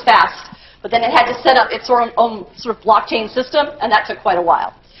download was fast, but then it had to set up its own sort of blockchain system, and that took quite a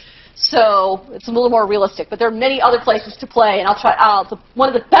while. So it's a little more realistic. But there are many other places to play, and I'll try. One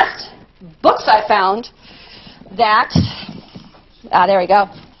of the best books I found that there we go.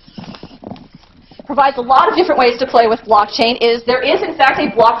 Provides a lot of different ways to play with blockchain. There is in fact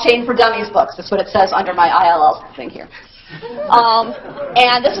a blockchain for dummies books. That's what it says under my ILL thing here.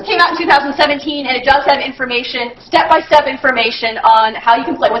 And this came out in 2017, and it does have information, step-by-step information on how you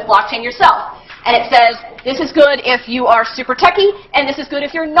can play with blockchain yourself. And it says this is good if you are super techie, and this is good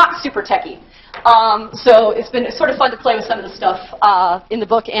if you're not super techie. So it's been sort of fun to play with some of the stuff in the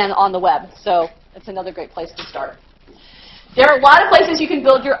book and on the web. So it's another great place to start. There are a lot of places you can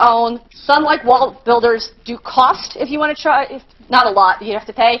build your own. Some, like wall builders, do cost if you want to try. not a lot that you have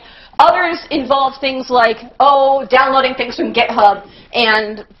to pay. Others involve things like, downloading things from GitHub.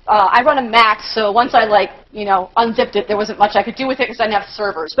 And I run a Mac, so once I unzipped it, there wasn't much I could do with it because I didn't have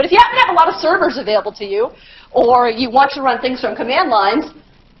servers. But if you happen to have a lot of servers available to you, or you want to run things from command lines,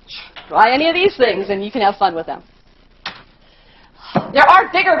 try any of these things and you can have fun with them. There are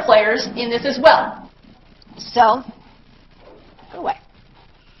bigger players in this as well. So, go away.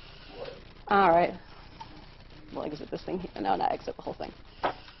 All right. We'll exit this thing here. No, not exit the whole thing.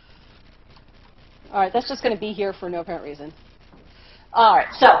 All right, that's just going to be here for no apparent reason. All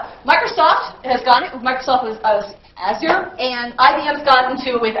right, so Microsoft has gotten it with Microsoft Azure, and IBM's gotten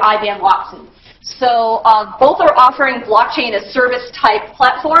to it with IBM Watson. So both are offering blockchain as service type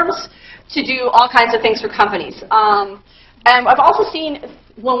platforms to do all kinds of things for companies. And I've also seen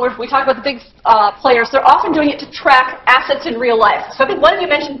when we talk about the big players, they're often doing it to track assets in real life. So I think one of you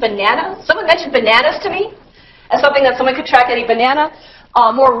mentioned bananas. Someone mentioned bananas to me as something that someone could track any banana.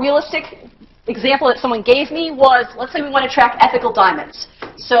 More realistic example that someone gave me was, let's say we want to track ethical diamonds.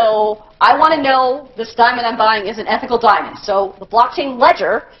 So I want to know this diamond I'm buying is an ethical diamond. So the blockchain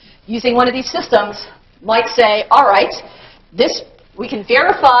ledger, using one of these systems, might say, all right, we can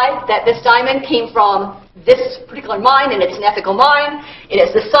verify that this diamond came from this particular mine, and it's an ethical mine. It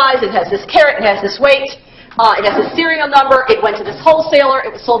has this size, it has this carat, it has this weight, it has this serial number, it went to this wholesaler,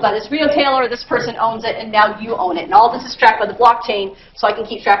 it was sold by this retailer, this person owns it, and now you own it. And all this is tracked by the blockchain, so I can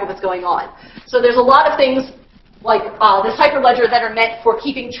keep track of what's going on. So there's a lot of things like this hyperledger that are meant for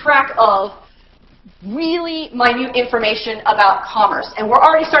keeping track of really minute information about commerce. And we're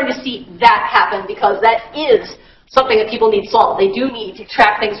already starting to see that happen because that is something that people need solved. They do need to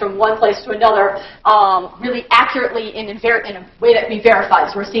track things from one place to another really accurately in a way that can be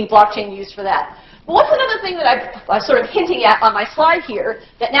verified. So we're seeing blockchain used for that. But what's another thing that I'm sort of hinting at on my slide here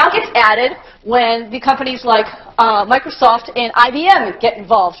that now gets added when the companies like Microsoft and IBM get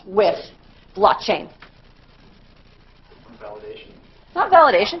involved with blockchain? Validation. Not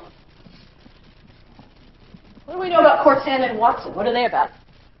validation. What do we know about Cortana and Watson? What are they about?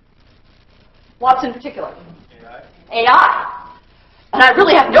 Watson in particular. AI. And I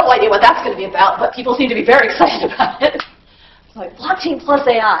really have no idea what that's going to be about, but people seem to be very excited about it. It's like blockchain plus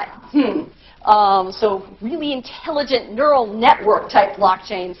AI. So really intelligent neural network type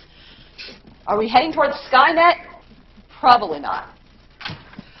blockchains. Are we heading towards Skynet? Probably not.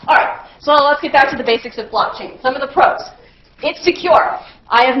 All right, so let's get back to the basics of blockchain. Some of the pros. It's secure.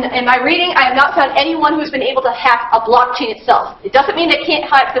 In my reading, I have not found anyone who's been able to hack a blockchain itself. It doesn't mean they can't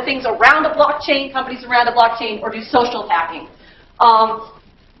hack the things around a blockchain, companies around a blockchain, or do social hacking.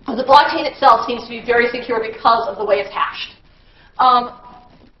 The blockchain itself seems to be very secure because of the way it's hashed.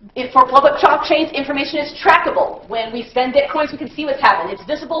 For public blockchains, information is trackable. When we spend bitcoins, we can see what's happened. It's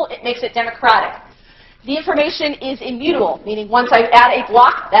visible. It makes it democratic. The information is immutable, meaning once I add a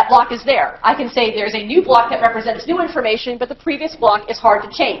block, that block is there. I can say there's a new block that represents new information, but the previous block is hard to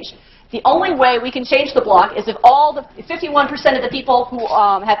change. The only way we can change the block is if all the 51% of the people who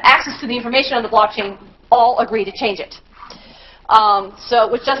have access to the information on the blockchain all agree to change it.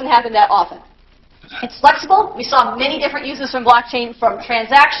 Which doesn't happen that often. It's flexible. We saw many different uses from blockchain, from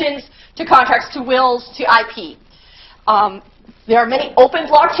transactions to contracts to wills to IP. There are many open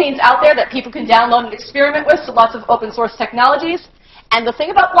blockchains out there that people can download and experiment with, so lots of open source technologies. And the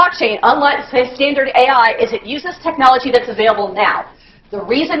thing about blockchain, unlike, say, standard AI, is it uses technology that's available now. The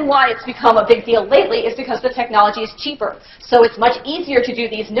reason why it's become a big deal lately is because the technology is cheaper. So it's much easier to do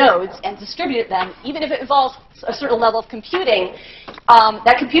these nodes and distribute them, even if it involves a certain level of computing.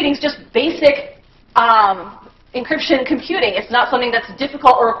 That computing is just basic encryption computing. It's not something that's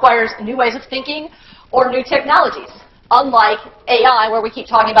difficult or requires new ways of thinking or new technologies. Unlike AI, where we keep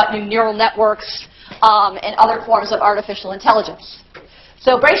talking about new neural networks and other forms of artificial intelligence.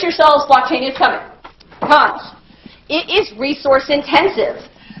 So brace yourselves, blockchain is coming. Cons. It is resource intensive.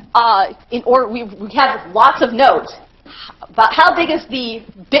 We have lots of nodes. But how big is the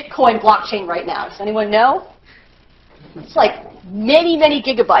Bitcoin blockchain right now? Does anyone know? It's like many, many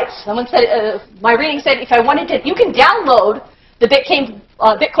gigabytes. Someone said, my reading said, if I wanted to, you can download the Bitcoin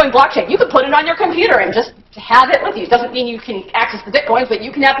blockchain. You can put it on your computer and just have it with you. It doesn't mean you can access the Bitcoins, but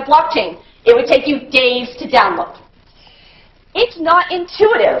you can have the blockchain. It would take you days to download. It's not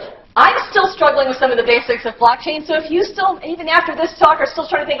intuitive. I'm still struggling with some of the basics of blockchain, so if you still, even after this talk, are still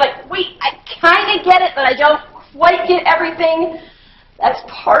trying to think like, wait, I kind of get it, but I don't quite get everything, that's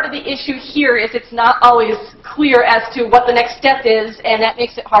part of the issue here, is it's not always clear as to what the next step is, and that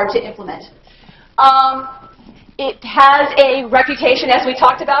makes it hard to implement. It has a reputation, as we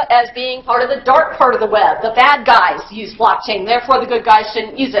talked about, as being part of the dark part of the web. The bad guys use blockchain, therefore the good guys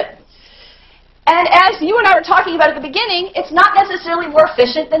shouldn't use it. And as you and I were talking about at the beginning, it's not necessarily more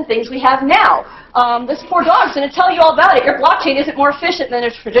efficient than things we have now. This poor dog's going to tell you all about it. Your blockchain isn't more efficient than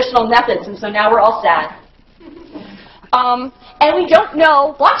its traditional methods, and so now we're all sad. And we don't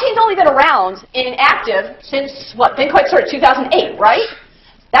know, blockchain's only been around and active since, what, Bitcoin started 2008, right?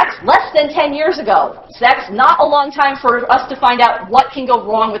 That's less than 10 years ago. So that's not a long time for us to find out what can go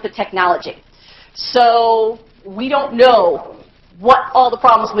wrong with the technology. So we don't know what all the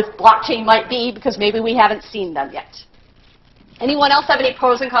problems with blockchain might be because maybe we haven't seen them yet. Anyone else have any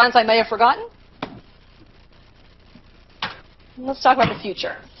pros and cons I may have forgotten? Let's talk about the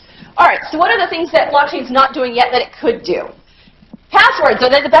future. All right, so what are the things that blockchain's not doing yet that it could do? Passwords, are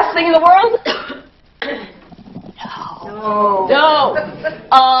they the best thing in the world? No. No.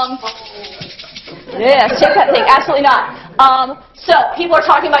 Yeah, check that thing. Absolutely not. So people are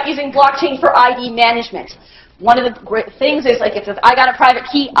talking about using blockchain for ID management. One of the great things is, like, if I got a private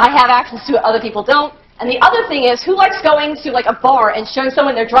key, I have access to it, other people don't. And the other thing is, who likes going to, like, a bar and showing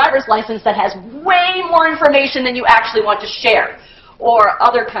someone their driver's license that has way more information than you actually want to share, or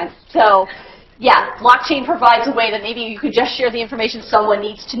other kinds? So, yeah, blockchain provides a way that maybe you could just share the information someone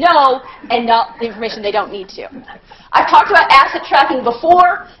needs to know and not the information they don't need to. I've talked about asset tracking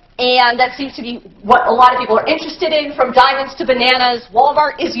before, and that seems to be what a lot of people are interested in, from diamonds to bananas.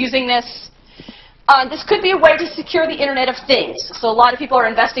 Walmart is using this. This could be a way to secure the Internet of Things. So a lot of people are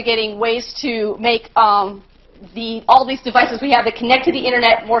investigating ways to make all these devices we have that connect to the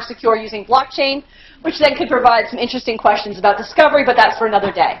Internet more secure using blockchain, which then could provide some interesting questions about discovery, but that's for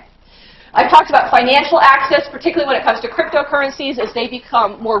another day. I've talked about financial access, particularly when it comes to cryptocurrencies. As they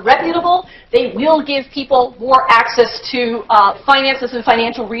become more reputable, they will give people more access to finances and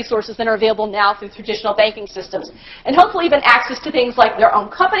financial resources than are available now through traditional banking systems. And hopefully even access to things like their own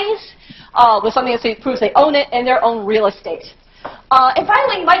companies, with something that proves they own it, and their own real estate. And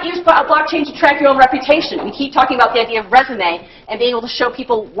finally, you might use blockchain to track your own reputation. We keep talking about the idea of resume and being able to show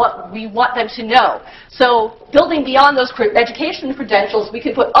people what we want them to know. So building beyond those education credentials, we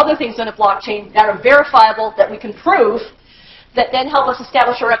can put other things on a blockchain that are verifiable, that we can prove, that then help us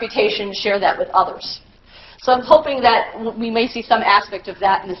establish our reputation and share that with others. So I'm hoping that we may see some aspect of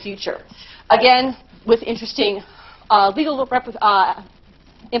that in the future. Again, with interesting legal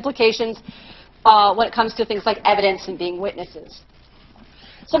implications when it comes to things like evidence and being witnesses.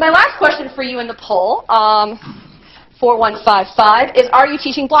 So my last question for you in the poll, 4155, is, are you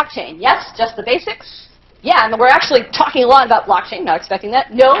teaching blockchain? Yes, just the basics? Yeah, and we're actually talking a lot about blockchain, not expecting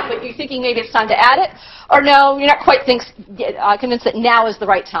that. No, but you're thinking maybe it's time to add it? Or no, you're not quite convinced that now is the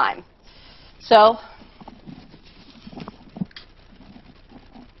right time? So,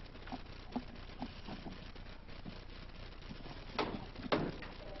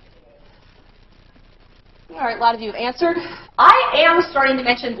 all right, a lot of you have answered. I am starting to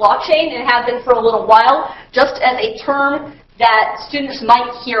mention blockchain, and have been for a little while, just as a term that students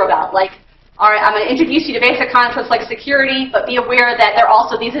might hear about. Like, all right, I'm going to introduce you to basic concepts like security, but be aware that there are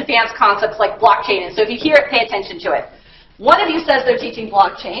also these advanced concepts like blockchain. And so if you hear it, pay attention to it. One of you says they're teaching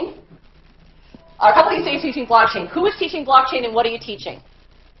blockchain. A couple of you say you're teaching blockchain. Who is teaching blockchain, and what are you teaching?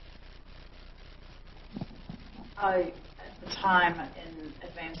 At the time in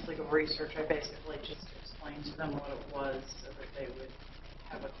advanced legal research, I basically just explained to them what it was so that they would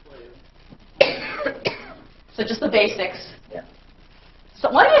have a clue. So just the basics. Yeah. So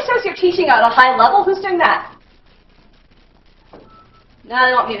one of you says you're teaching at a high level. Who's doing that? No,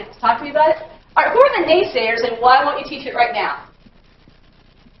 they want me to talk to me about it. All right, who are the naysayers, and why won't you teach it right now?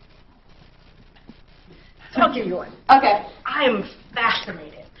 I'll give you one. Okay. I am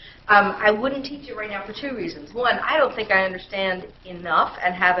fascinated. I wouldn't teach it right now for two reasons. One, I don't think I understand enough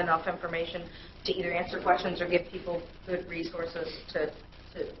and have enough information to either answer questions or give people good resources to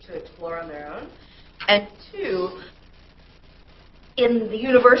explore on their own. And two, in the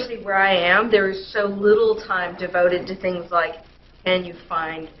university where I am, there is so little time devoted to things like, can you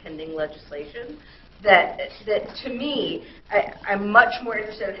find pending legislation, that to me, I'm much more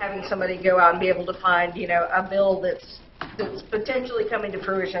interested in having somebody go out and be able to find, you know, a bill that's potentially coming to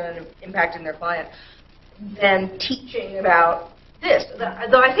fruition and impacting their client than teaching about this.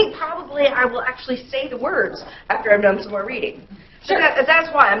 Though I think probably I will actually say the words after I've done some more reading. Sure. So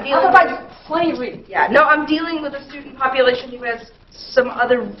that's why I'm dealing with plenty of reading. Yeah, no, I'm dealing with a student population who has some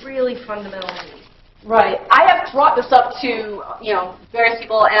other really fundamental needs. Right. I have brought this up to, various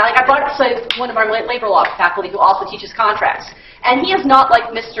people, and I brought it up to one of our labor law faculty who also teaches contracts. And he is not like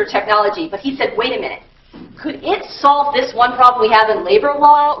Mr. Technology, but he said, wait a minute. Could it solve this one problem we have in labor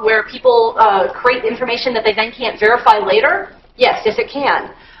law where people create information that they then can't verify later? Yes, it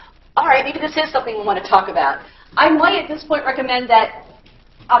can. All right, maybe this is something we want to talk about. I might at this point recommend that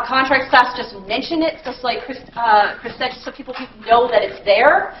contract class, just mention it, just like Chris said, just so people know that it's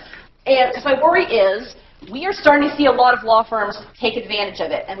there. And because my worry is, we are starting to see a lot of law firms take advantage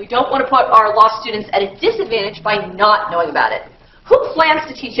of it, and we don't want to put our law students at a disadvantage by not knowing about it. Who plans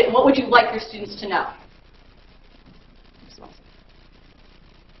to teach it, and what would you like your students to know?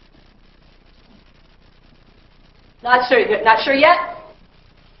 Not sure. Not sure yet?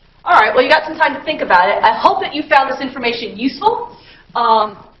 All right. Well, you got some time to think about it. I hope that you found this information useful.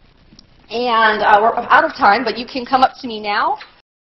 And we're out of time, but you can come up to me now.